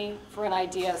money for an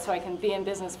idea so I can be in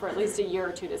business for at least a year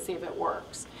or two to see if it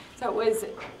works? So it was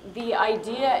the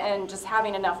idea and just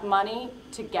having enough money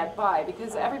to get by,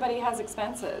 because everybody has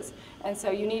expenses. And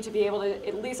so you need to be able to,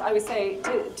 at least, I would say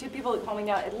to people that call me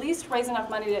now, at least raise enough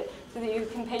money so that you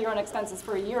can pay your own expenses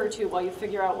for a year or two while you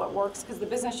figure out what works, because the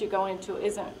business you go into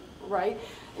isn't, right,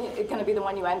 it's going to be the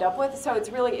one you end up with. So it's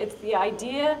the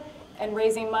idea and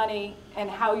raising money and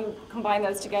how you combine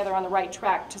those together on the right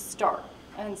track to start.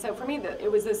 And so for me,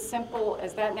 it was as simple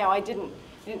as that. Now, I didn't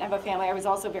have a family. I was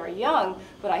also very young,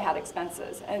 but I had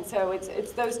expenses. And so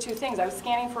it's those two things. I was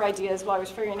scanning for ideas while I was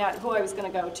figuring out who I was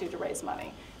going to go to raise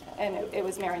money. And it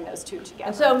was marrying those two together.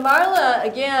 And so Marla,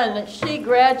 again, she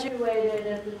graduated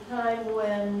at the time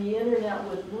when the internet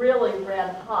was really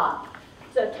red hot.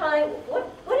 So Ty, what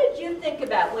did you think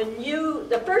about when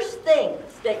the first things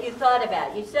that you thought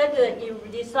about? You said that you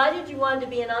decided you wanted to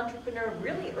be an entrepreneur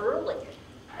really early.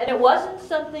 And it wasn't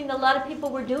something that a lot of people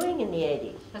were doing in the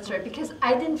 80s. That's right, because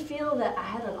I didn't feel that I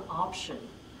had an option.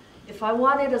 If I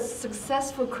wanted a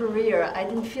successful career, I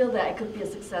didn't feel that I could be a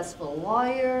successful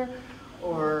lawyer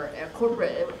or a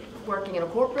corporate, working in a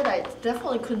corporate. I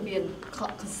definitely couldn't be a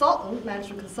consultant,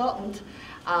 management consultant,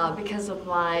 because of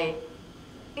my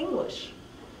English,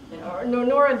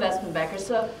 nor investment banker.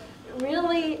 So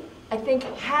really, I think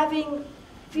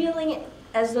feeling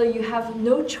as though you have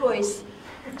no choice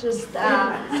just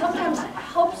sometimes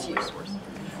helps you.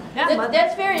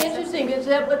 That's very interesting, because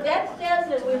what that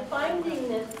says, and we're finding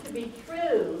this to be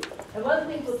true, and one of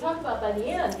the things we'll talk about by the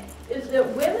end, is that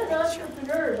women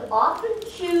entrepreneurs often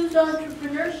choose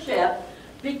entrepreneurship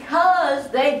because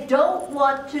they don't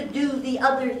want to do the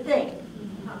other thing.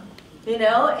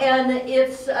 And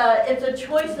it's a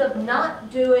choice of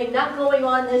not going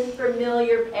on this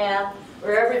familiar path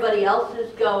where everybody else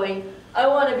is going. I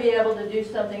want to be able to do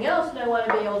something else, and I want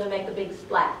to be able to make a big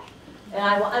splash. And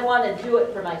I want to do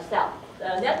it for myself.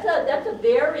 That's a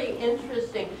very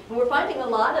interesting, and we're finding a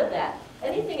lot of that.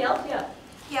 Anything else? Yeah.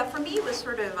 Yeah, for me it was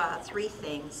sort of three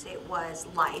things. It was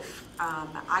life.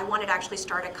 I wanted to actually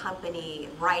start a company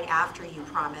right after You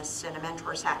Promised, and a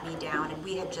mentor sat me down, and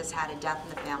we had just had a death in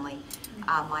the family.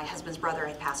 My husband's brother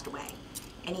had passed away,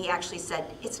 and he actually said,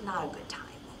 it's not a good time.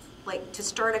 Like, to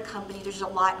start a company, there's a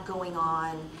lot going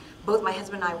on. Both my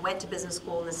husband and I went to business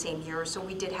school in the same year, so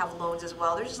we did have loans as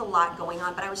well. There's just a lot going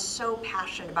on, but I was so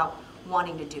passionate about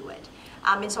wanting to do it.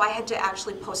 And so I had to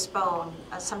actually postpone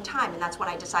some time, and that's when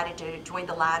I decided to join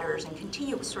the ladders and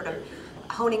continue sort of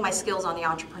honing my skills on the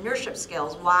entrepreneurship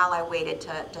skills while I waited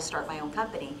to start my own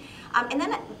company. And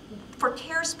then for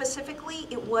CARE specifically,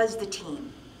 it was the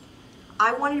team.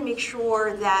 I wanted to make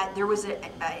sure that there was a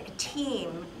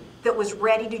team that was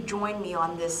ready to join me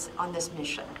on this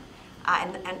mission.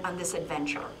 And on this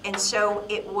adventure. And so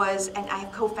it was, and I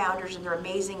have co-founders, and they're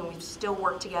amazing, and we still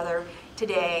work together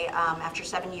today after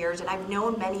 7 years, and I've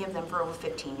known many of them for over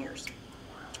 15 years.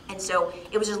 And so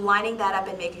it was just lining that up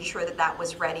and making sure that that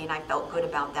was ready, and I felt good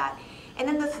about that. And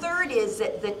then the third is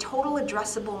that the total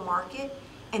addressable market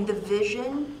and the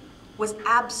vision was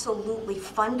absolutely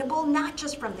fundable, not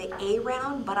just from the A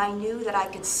round, but I knew that I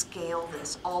could scale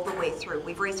this all the way through.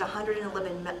 We've raised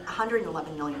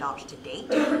 $111 million to date.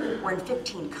 We're in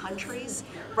 15 countries,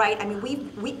 right? I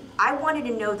mean, I wanted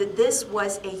to know that this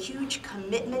was a huge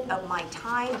commitment of my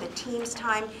time, the team's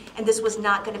time, and this was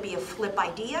not going to be a flip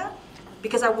idea,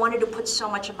 because I wanted to put so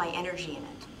much of my energy in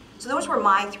it. So those were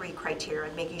my three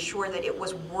criteria, making sure that it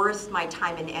was worth my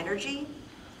time and energy,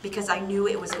 because I knew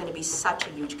it was going to be such a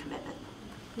huge commitment.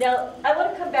 Now, I want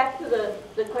to come back to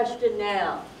the question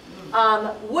now.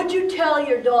 Would you tell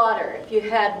your daughter if you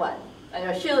had one? I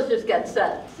know Sheila's just got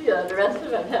sons, the rest of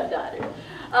them have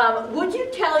daughters. Would you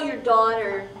tell your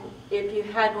daughter, if you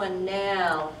had one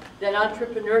now, that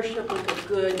entrepreneurship was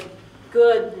a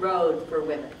good road for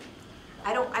women?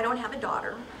 I don't have a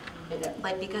daughter.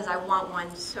 Like, because I want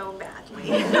one so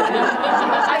badly.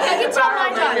 I can tell my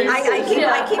daughters.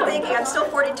 I keep thinking, I'm still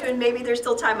 42 and maybe there's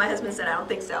still time. My husband said, I don't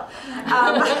think so.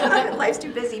 Life's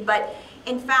too busy. But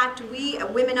in fact,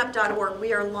 womenup.org,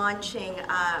 we are launching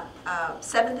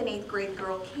 7th and 8th grade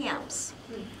girl camps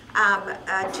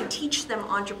to teach them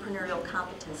entrepreneurial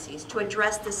competencies, to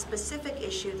address the specific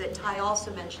issue that Ty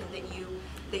also mentioned, that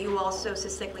you also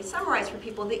succinctly summarized for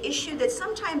people, the issue that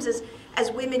sometimes as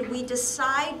women, we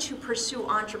decide to pursue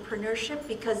entrepreneurship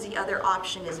because the other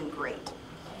option isn't great.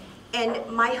 And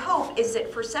my hope is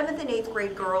that for 7th and 8th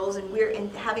grade girls,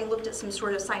 and having looked at some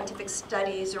sort of scientific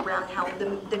studies around how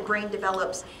the brain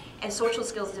develops and social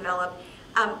skills develop,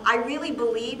 I really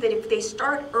believe that if they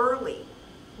start early,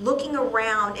 looking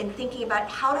around and thinking about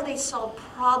how do they solve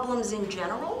problems in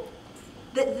general,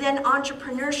 that then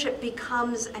entrepreneurship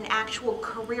becomes an actual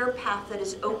career path that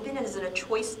is open and is a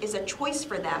choice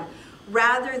for them,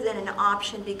 rather than an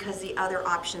option because the other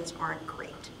options aren't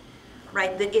great,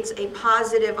 right? That it's a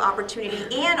positive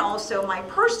opportunity. And also my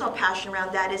personal passion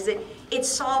around that is that it's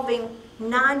solving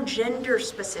non-gender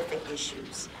specific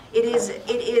issues. It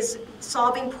is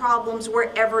solving problems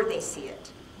wherever they see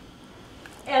it.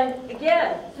 And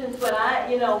again, since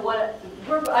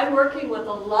I'm working with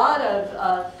a lot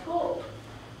of schools,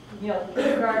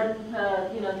 kindergarten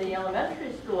to, the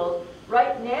elementary schools.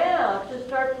 Right now, to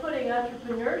start putting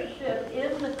entrepreneurship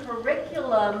in the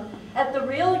curriculum at the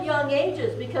real young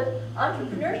ages, because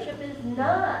entrepreneurship is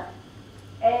not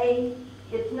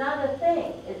it's not a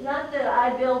thing. It's not that I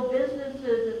build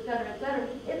businesses, et cetera, et cetera.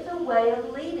 It's a way of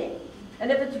leading.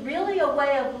 And if it's really a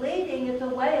way of leading, it's a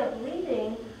way of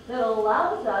leading that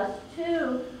allows us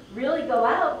to really go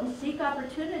out and seek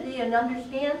opportunity and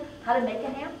understand how to make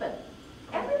it happen.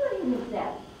 Everybody needs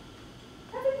that.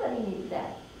 Everybody needs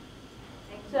that.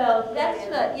 So that's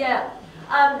the, yes.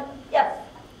 Yeah,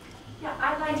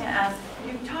 I'd like to ask,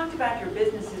 you talked about your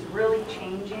business is really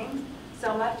changing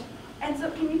so much. And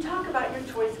so can you talk about your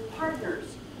choice of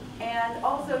partners? And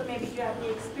also maybe if you have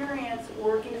any experience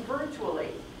working virtually.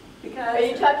 Because Are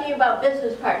you talking about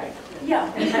business partners?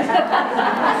 Yeah.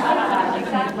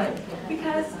 Exactly.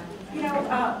 Because,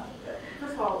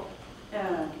 first of all,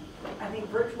 I think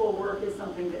virtual work is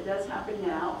something that does happen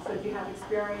now. So do you have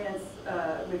experience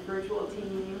with virtual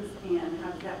teams and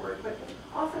how does that work? But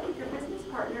also with your business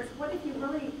partners, what if you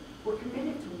really were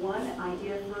committed to one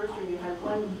idea first, or you had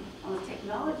one on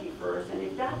technology first, and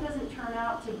if that doesn't turn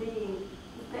out to be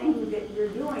the thing that you're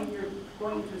doing, you're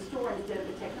going to a store instead of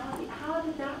the technology, how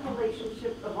did that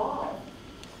relationship evolve?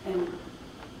 And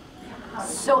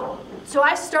So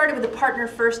I started with a partner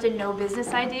first and no business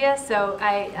idea. So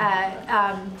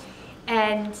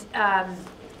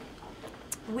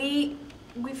we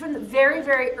from the very,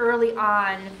 very early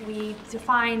on, we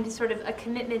defined sort of a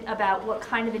commitment about what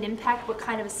kind of an impact, what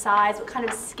kind of a size, what kind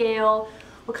of scale,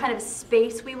 what kind of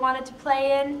space we wanted to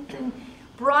play in,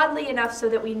 broadly enough so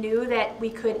that we knew that we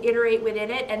could iterate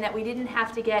within it and that we didn't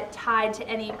have to get tied to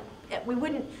any, we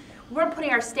weren't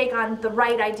putting our stake on the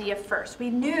right idea first. We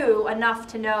knew enough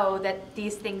to know that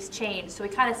these things change, so we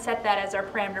kind of set that as our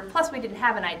parameter. Plus, we didn't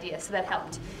have an idea, so that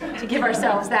helped to give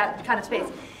ourselves that kind of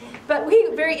space. But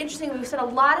very interestingly, we spent a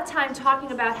lot of time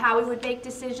talking about how we would make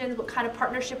decisions, what kind of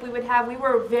partnership we would have. We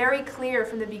were very clear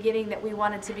from the beginning that we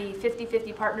wanted to be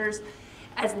 50-50 partners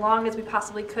as long as we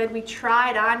possibly could. We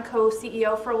tried on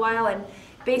co-CEO for a while, and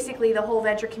basically the whole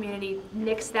venture community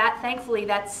nixed that. Thankfully,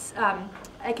 that's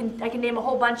I can name a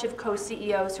whole bunch of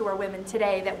co-CEOs who are women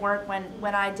today that weren't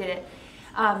when I did it.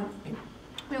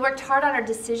 We worked hard on our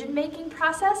decision-making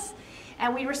process,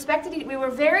 and we respected it. We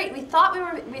thought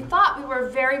we were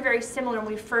very, very similar when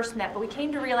we first met, but we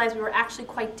came to realize we were actually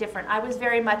quite different. I was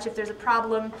very much, if there's a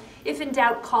problem, if in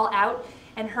doubt, call out.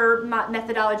 And her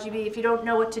methodology would be, if you don't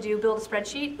know what to do, build a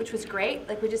spreadsheet, which was great.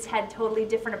 Like, we just had totally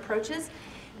different approaches.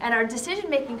 And our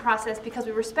decision-making process, because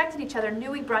we respected each other,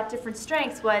 knew we brought different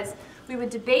strengths, was we would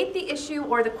debate the issue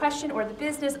or the question or the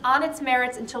business on its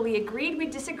merits until we agreed we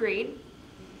disagreed.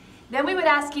 Then we would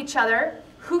ask each other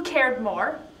who cared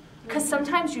more, because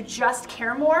sometimes you just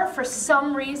care more for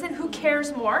some reason. Who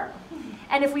cares more?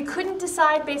 And if we couldn't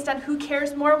decide based on who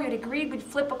cares more, we would agree we'd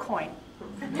flip a coin.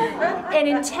 And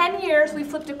in 10 years, we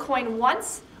flipped a coin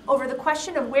once over the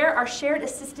question of where our shared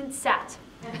assistant sat.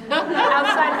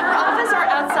 Outside her office or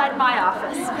outside my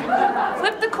office.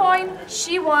 Flipped the coin,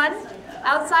 she won.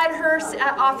 Outside her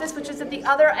office, which is at the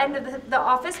other end of the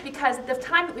office, because at the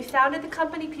time that we founded the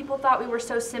company, people thought we were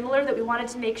so similar that we wanted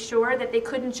to make sure that they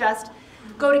couldn't just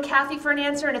go to Kathy for an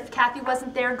answer, and if Kathy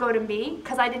wasn't there, go to me,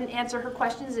 because I didn't answer her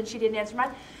questions and she didn't answer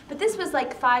mine. But this was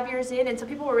like 5 years in, and so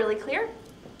people were really clear.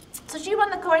 So she won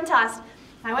the coin toss.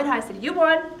 I went home, I said, you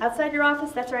won, outside your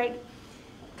office, that's right.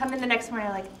 Come in the next morning,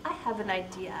 I'm like, I have an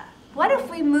idea. What if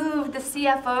we moved the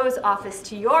CFO's office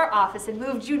to your office and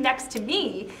moved you next to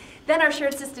me? Then our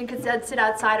shared assistant could sit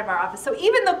outside of our office. So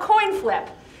even the coin flip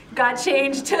got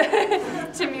changed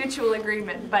to mutual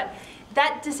agreement. But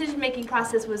that decision-making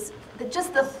process was,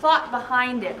 just the thought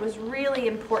behind it was really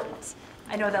important.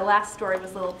 I know the last story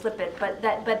was a little flippant, but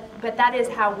that is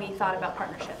how we thought about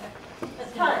partnership.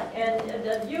 That's time.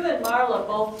 And you and Marla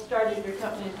both started your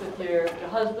companies with your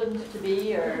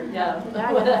husbands-to-be, or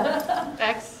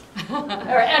Ex.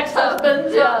 or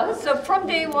ex-husbands. So from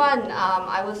day one,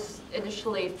 I was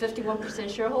initially 51%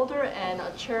 shareholder and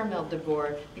a chairman of the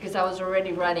board because I was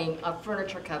already running a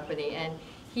furniture company, and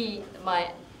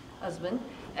my husband,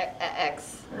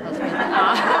 ex-husband,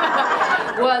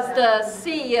 was the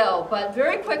CEO. But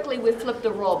very quickly we flipped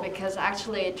the role because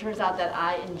actually it turns out that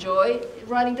I enjoy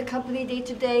running the company day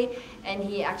to day, and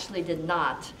he actually did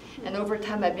not. And over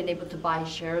time I've been able to buy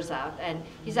shares out, and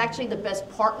he's actually the best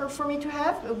partner for me to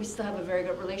have. We still have a very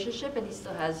good relationship, and he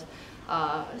still has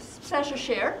a substantial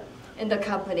share in the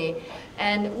company.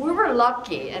 And we were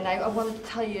lucky, and I wanted to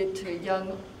tell you to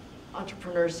young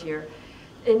entrepreneurs here,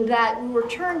 in that we were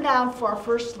turned down for our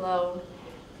first loan,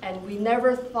 and we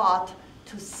never thought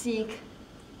to seek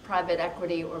private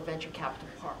equity or venture capital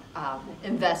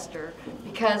investor,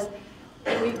 because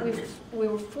we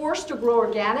were forced to grow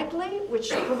organically,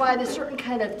 which provided a certain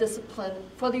kind of discipline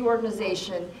for the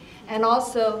organization. And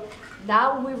also,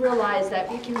 now we realize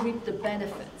that we can reap the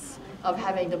benefits of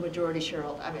having the majority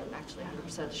shareholder, I mean, actually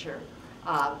 100% share.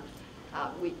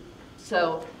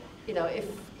 So, you know, if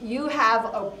you have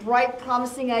a bright,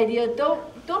 promising idea,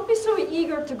 don't be so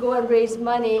eager to go and raise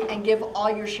money and give all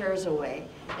your shares away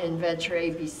in venture A,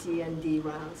 B, C, and D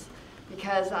rounds.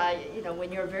 Because you know,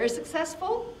 when you're very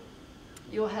successful,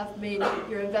 you'll have made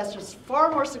your investors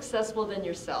far more successful than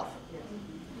yourself.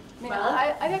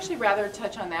 I'd actually rather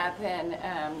touch on that than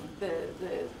the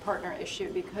partner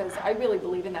issue, because I really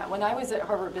believe in that. When I was at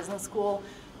Harvard Business School,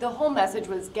 the whole message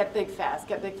was get big fast,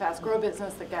 grow a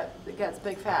business that gets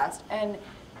big fast. And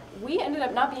we ended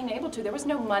up not being able to. There was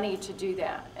no money to do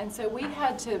that. And so we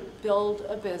had to build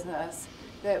a business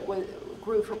that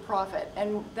grew for profit.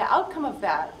 And the outcome of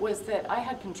that was that I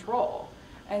had control.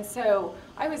 And so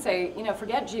I would say, you know,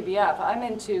 forget GBF. I'm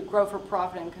into grow for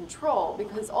profit and control,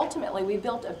 because ultimately we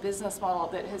built a business model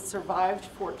that has survived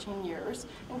 14 years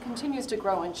and continues to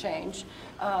grow and change.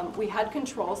 We had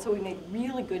control, so we made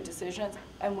really good decisions,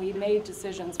 and we made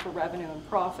decisions for revenue and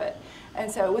profit.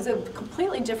 And so it was a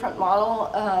completely different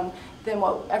model than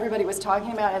what everybody was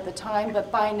talking about at the time, but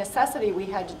by necessity we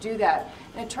had to do that.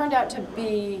 And it turned out to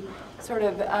be sort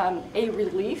of a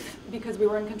relief because we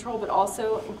were in control, but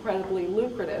also incredibly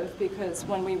lucrative, because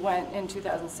when we went in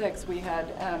 2006, we had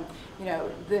you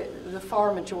know, the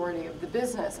far majority of the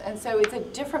business. And so it's a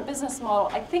different business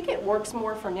model. I think it works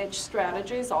more for niche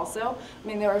strategies also. I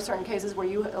mean, there are certain cases where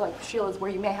you, like Sheila's, where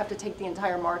you may have to take the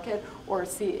entire market, or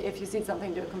see if you see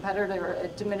something to a competitor,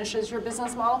 it diminishes your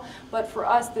business model. But for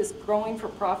us, this growing for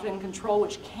profit and control,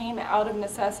 which came out of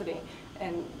necessity,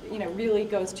 and you know, really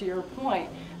goes to your point,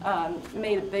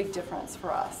 made a big difference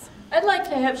for us. I'd like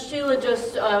to have Sheila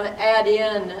just add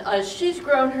in. She's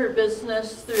grown her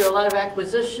business through a lot of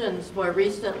acquisitions more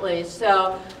recently,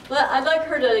 so I'd like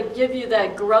her to give you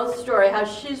that growth story, how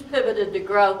she's pivoted to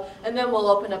growth, and then we'll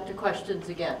open up to questions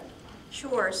again.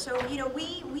 Sure. So, you know,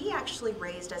 we actually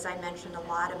raised, as I mentioned, a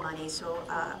lot of money. So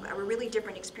a really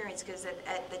different experience, because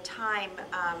at the time,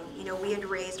 you know, we had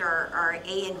raised our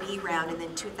A and B round, and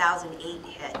then 2008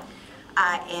 hit.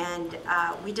 And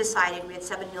we decided we had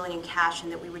 $7 million in cash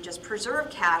and that we would just preserve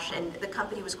cash, and the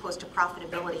company was close to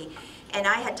profitability. And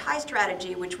I had Thai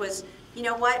strategy, which was, you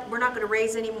know what, we're not going to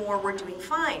raise any more, we're doing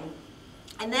fine.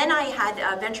 And then I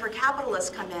had venture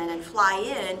capitalists come in and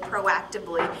fly in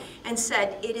proactively and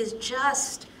said, it is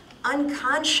just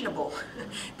unconscionable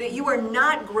that you are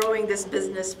not growing this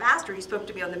business faster. He spoke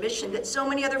to me on the mission that so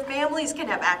many other families can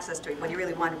have access to it. What he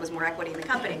really wanted was more equity in the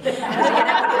company.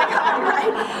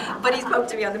 Right? But he spoke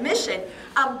to me on the mission.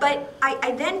 But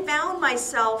I then found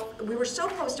myself, we were so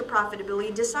close to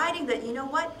profitability, deciding that, you know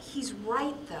what, he's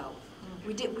right though.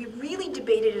 We really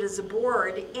debated it as a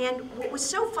board, and what was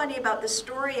so funny about the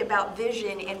story about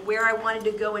vision and where I wanted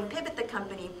to go and pivot the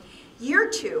company, year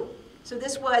 2, so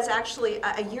this was actually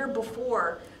a year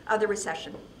before the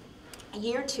recession,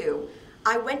 year 2,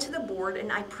 I went to the board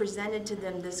and I presented to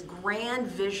them this grand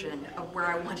vision of where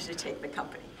I wanted to take the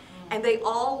company. And they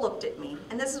all looked at me,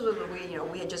 and this is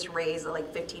what we had just raised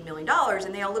like $15 million,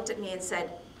 and they all looked at me and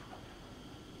said,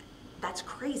 that's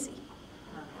crazy.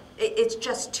 It's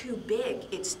just too big.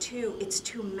 It's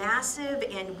too massive,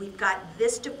 and we've got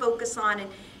this to focus on,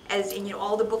 and you know,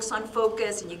 all the books on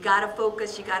focus, and you gotta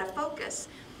focus,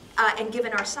 and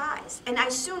given our size. And I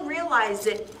soon realized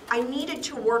that I needed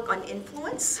to work on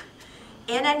influence,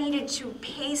 and I needed to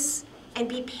pace and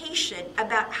be patient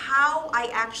about how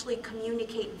I actually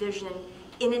communicate vision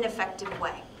in an effective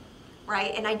way,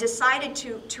 right? And I decided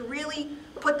to really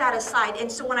put that aside.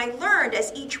 And so when I learned,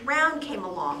 as each round came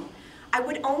along, I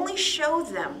would only show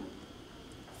them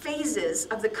phases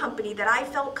of the company that I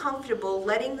felt comfortable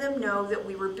letting them know that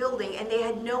we were building, and they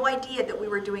had no idea that we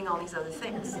were doing all these other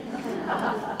things.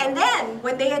 And then,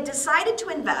 when they had decided to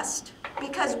invest,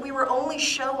 because we were only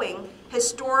showing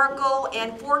historical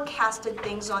and forecasted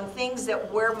things on things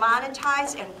that were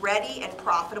monetized and ready and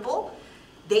profitable,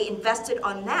 they invested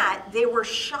on that. They were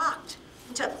shocked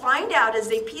to find out as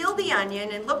they peeled the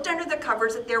onion and looked under the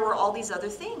covers that there were all these other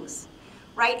things.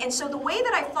 Right? And so the way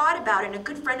that I thought about it, and a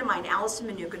good friend of mine, Allison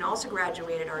Manukin, also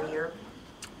graduated our year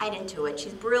at Intuit.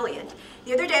 She's brilliant.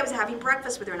 The other day I was having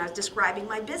breakfast with her and I was describing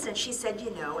my business. She said,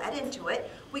 you know, at Intuit,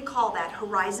 we call that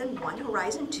Horizon 1,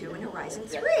 Horizon 2, and Horizon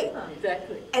 3.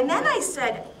 Exactly. And then I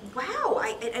said, wow,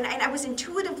 and I was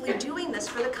intuitively doing this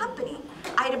for the company.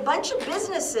 I had a bunch of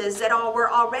businesses that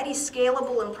were already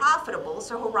scalable and profitable,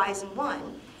 so Horizon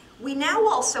 1. We now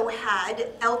also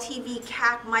had LTV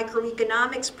CAC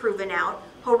microeconomics proven out,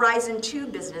 Horizon 2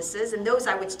 businesses, and those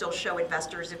I would still show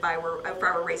investors if I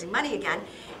were raising money again.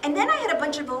 And then I had a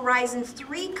bunch of Horizon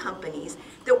 3 companies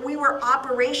that we were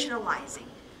operationalizing.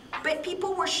 But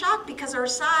people were shocked because our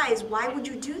size, why would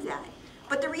you do that?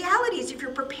 But the reality is if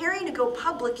you're preparing to go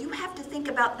public, you have to think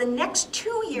about the next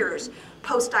 2 years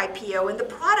post-IPO and the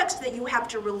products that you have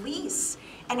to release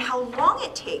and how long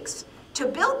it takes to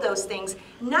build those things,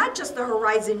 not just the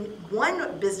Horizon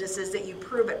 1 businesses that you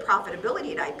prove at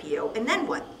profitability at IPO, and then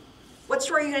what? What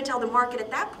story are you going to tell the market at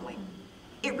that point?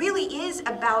 It really is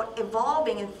about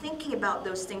evolving and thinking about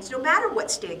those things, no matter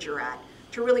what stage you're at,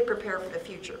 to really prepare for the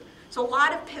future. So a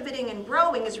lot of pivoting and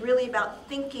growing is really about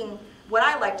thinking what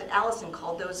I liked, Allison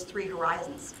called those 3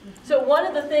 horizons. So one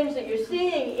of the things that you're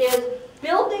seeing is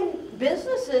building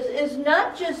businesses is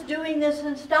not just doing this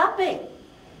and stopping.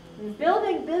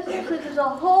 Building businesses is a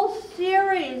whole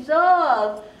series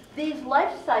of these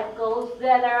life cycles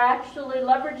that are actually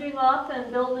leveraging off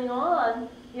and building on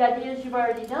the ideas you've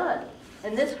already done.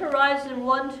 And this Horizon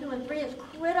 1, 2, and 3 is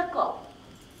critical.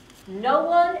 No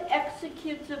one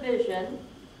executes a vision.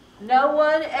 No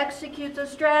one executes a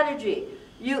strategy.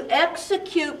 You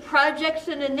execute projects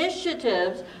and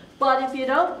initiatives, but if you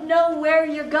don't know where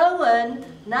you're going,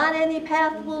 not any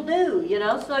path will do, you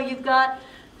know? So you've got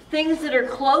things that are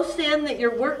close in that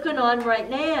you're working on right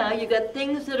now. You've got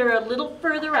things that are a little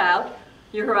further out,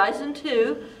 your Horizon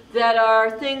 2, that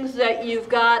are things that you've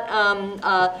got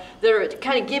that are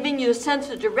kind of giving you a sense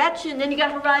of direction. Then you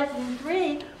got Horizon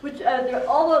 3, which there are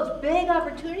all those big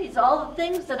opportunities, all the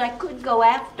things that I could go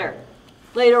after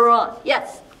later on.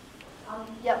 Yes?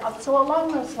 So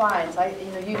along those lines,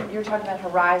 you're talking about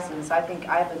horizons. I think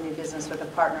I have a new business with a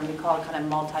partner. We call it kind of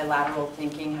multilateral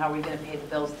thinking. How are we going to pay the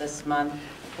bills this month?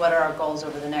 What are our goals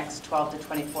over the next 12 to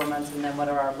 24 months? And then what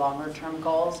are our longer term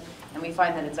goals? And we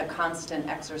find that it's a constant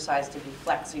exercise to be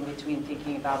flexing between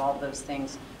thinking about all those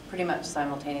things pretty much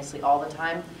simultaneously all the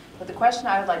time. But the question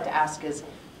I would like to ask is,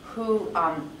 who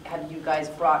have you guys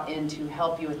brought in to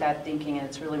help you with that thinking? And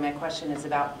it's really, my question is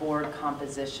about board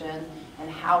composition, and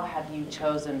how have you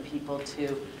chosen people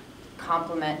to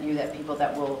complement you, that people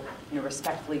that will,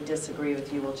 respectfully disagree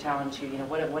with you, will challenge you?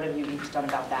 What have you each done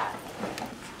about that?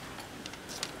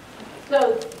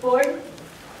 So, board?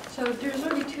 So there's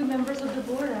only 2 members of the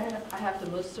board. I have the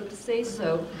most, so to say.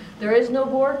 So there is no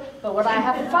board. But what I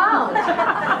have found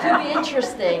to be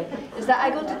interesting is that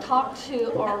I go to talk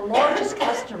to our largest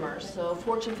customers, so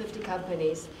Fortune 50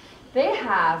 companies. They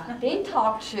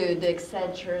talk to the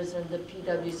Accentures and the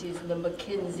PwCs and the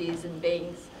McKinseys and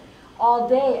Bains all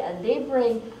day, and they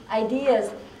bring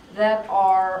ideas that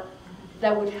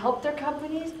would help their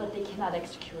companies, but they cannot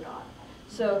execute on.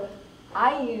 So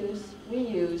we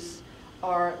use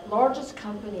our largest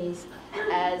companies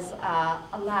as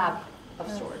a lab of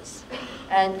sorts.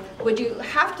 And what you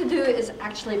have to do is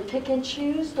actually pick and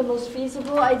choose the most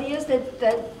feasible ideas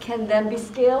that can then be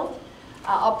scaled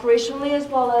operationally as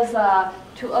well as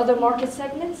to other market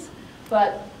segments.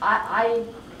 But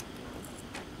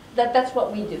that's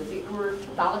what we do. We're a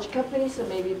technology company, so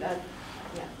maybe that,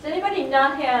 yeah. Does anybody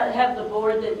not have the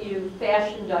board that you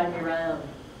fashioned on your own?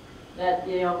 That,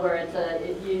 where it's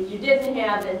you didn't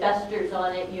have investors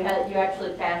on it, you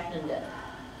actually fashioned it.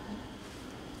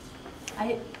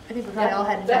 I think we probably all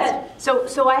had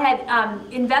investors. So I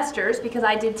had investors, because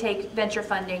I did take venture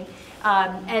funding,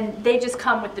 and they just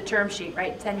come with the term sheet,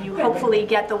 right? And you hopefully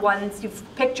get the ones, you've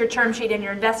picked your term sheet and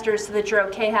your investors so that you're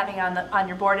okay having on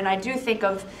your board. And I do think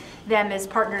of them as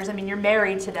partners. I mean, you're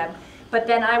married to them. But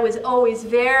then I was always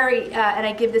very, and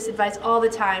I give this advice all the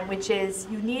time, which is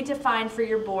you need to find for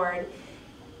your board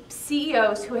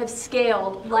CEOs who have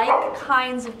scaled like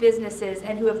kinds of businesses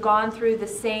and who have gone through the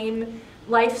same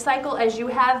life cycle as you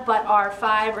have, but are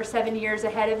 5 or 7 years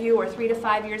ahead of you, or 3 to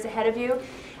 5 years ahead of you.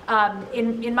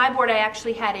 In my board, I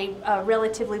actually had a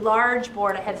relatively large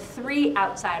board. I had 3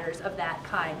 outsiders of that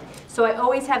kind. So I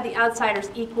always have the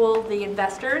outsiders equal the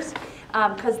investors,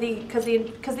 because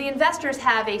the investors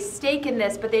have a stake in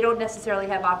this, but they don't necessarily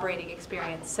have operating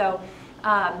experience. So,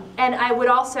 and I would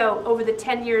also, over the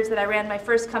 10 years that I ran my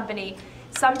first company,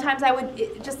 sometimes I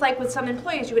would, just like with some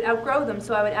employees, you would outgrow them.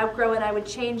 So I would outgrow and I would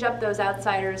change up those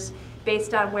outsiders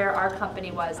based on where our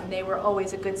company was. And they were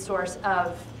always a good source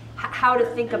of how to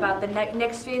think about the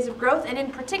next phase of growth, and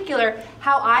in particular,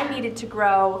 how I needed to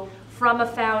grow from a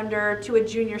founder to a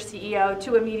junior CEO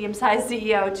to a medium-sized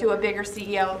CEO to a bigger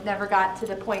CEO. Never got to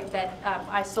the point that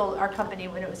I sold our company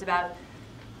when it was about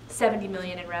 70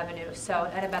 million in revenue,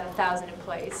 so, and about 1,000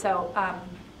 employees. So,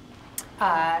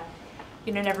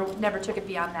 never took it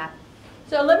beyond that.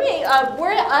 So let me,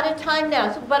 we're out of time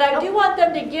now, but I do want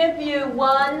them to give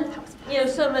you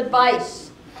some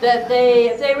advice that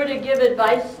if they were to give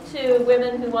advice to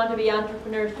women who want to be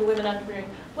entrepreneurs, to women entrepreneurs,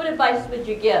 what advice would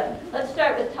you give? Let's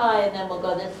start with Ty and then we'll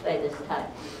go this way this time.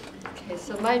 Okay,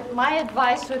 so my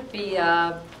advice would be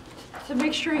to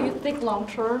make sure you think long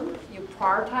term, you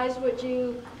prioritize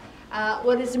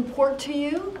what is important to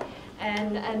you,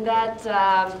 and that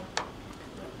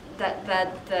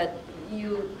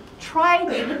you try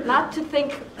not to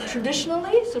think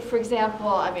traditionally. So for example,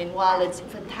 I mean, while it's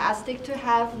fantastic to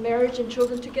have marriage and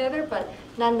children together, but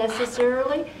not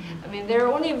necessarily. I mean, there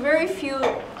are only very few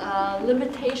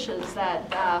limitations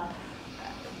that,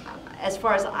 as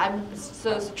far as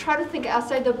so try to think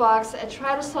outside the box and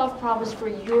try to solve problems for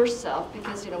yourself,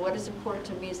 because what is important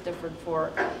to me is different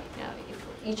for,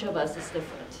 for each of us is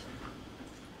different.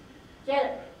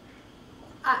 Janet.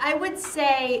 I would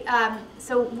say,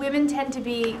 so women tend to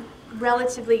be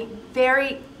relatively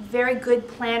very, very good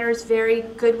planners, very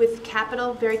good with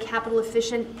capital, very capital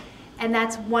efficient, and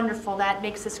that's wonderful. That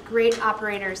makes us great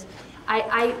operators.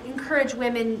 I encourage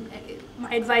women,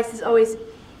 my advice is always,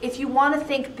 if you want to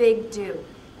think big,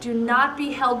 do not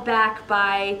be held back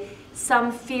by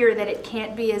some fear that it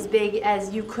can't be as big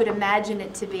as you could imagine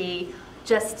it to be.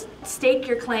 Just stake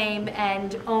your claim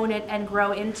and own it and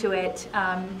grow into it.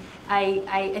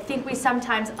 I think we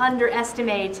sometimes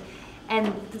underestimate,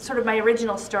 and sort of my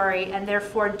original story, and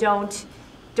therefore don't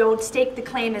stake the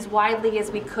claim as widely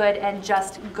as we could and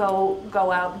just go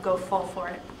out and go full for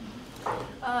it.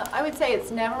 I would say it's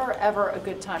never ever a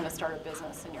good time to start a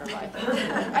business in your life,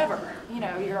 ever.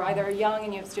 You're either young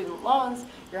and you have student loans,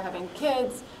 you're having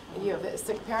kids, you have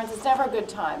sick parents. It's never a good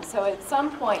time. So at some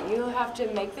point you have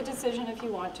to make the decision, if you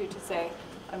want to say,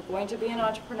 I'm going to be an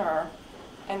entrepreneur,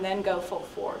 and then go full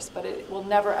force. But it will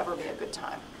never ever be a good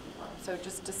time. So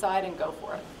just decide and go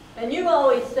for it. And you've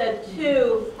always said,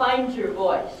 too, find your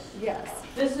voice. Yes.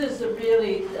 This is a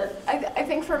really... I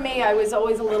think for me, I was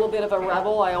always a little bit of a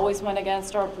rebel. I always went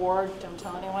against our board. Don't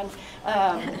tell anyone.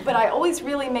 But I always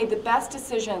really made the best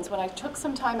decisions when I took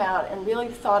some time out and really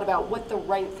thought about what the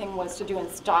right thing was to do and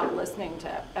stopped listening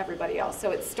to everybody else.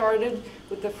 So it started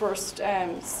with the first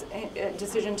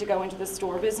decision to go into the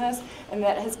store business, and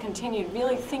that has continued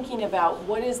really thinking about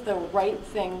what is the right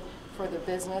thing for the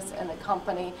business and the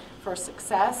company for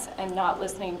success, and not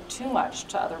listening too much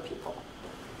to other people.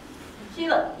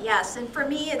 Sheila. Yes, and for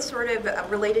me it's sort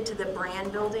of related to the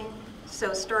brand building.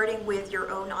 So starting with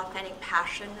your own authentic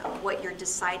passion of what you're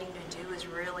deciding to do is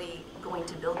really going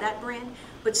to build that brand.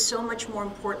 But so much more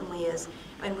importantly is,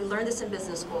 and we learned this in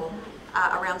business school,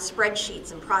 around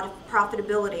spreadsheets and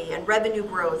profitability and revenue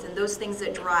growth and those things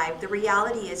that drive. The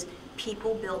reality is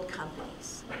people build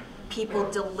companies. People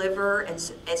deliver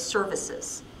as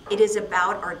services. It is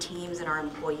about our teams and our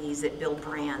employees that build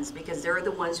brands, because they're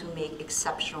the ones who make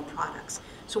exceptional products.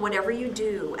 So whatever you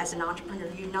do as an entrepreneur,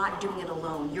 you're not doing it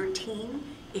alone. Your team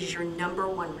is your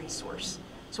 #1 resource.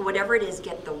 So whatever it is,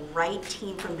 get the right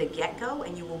team from the get-go,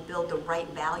 and you will build the right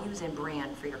values and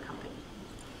brand for your company.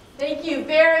 Thank you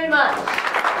very much.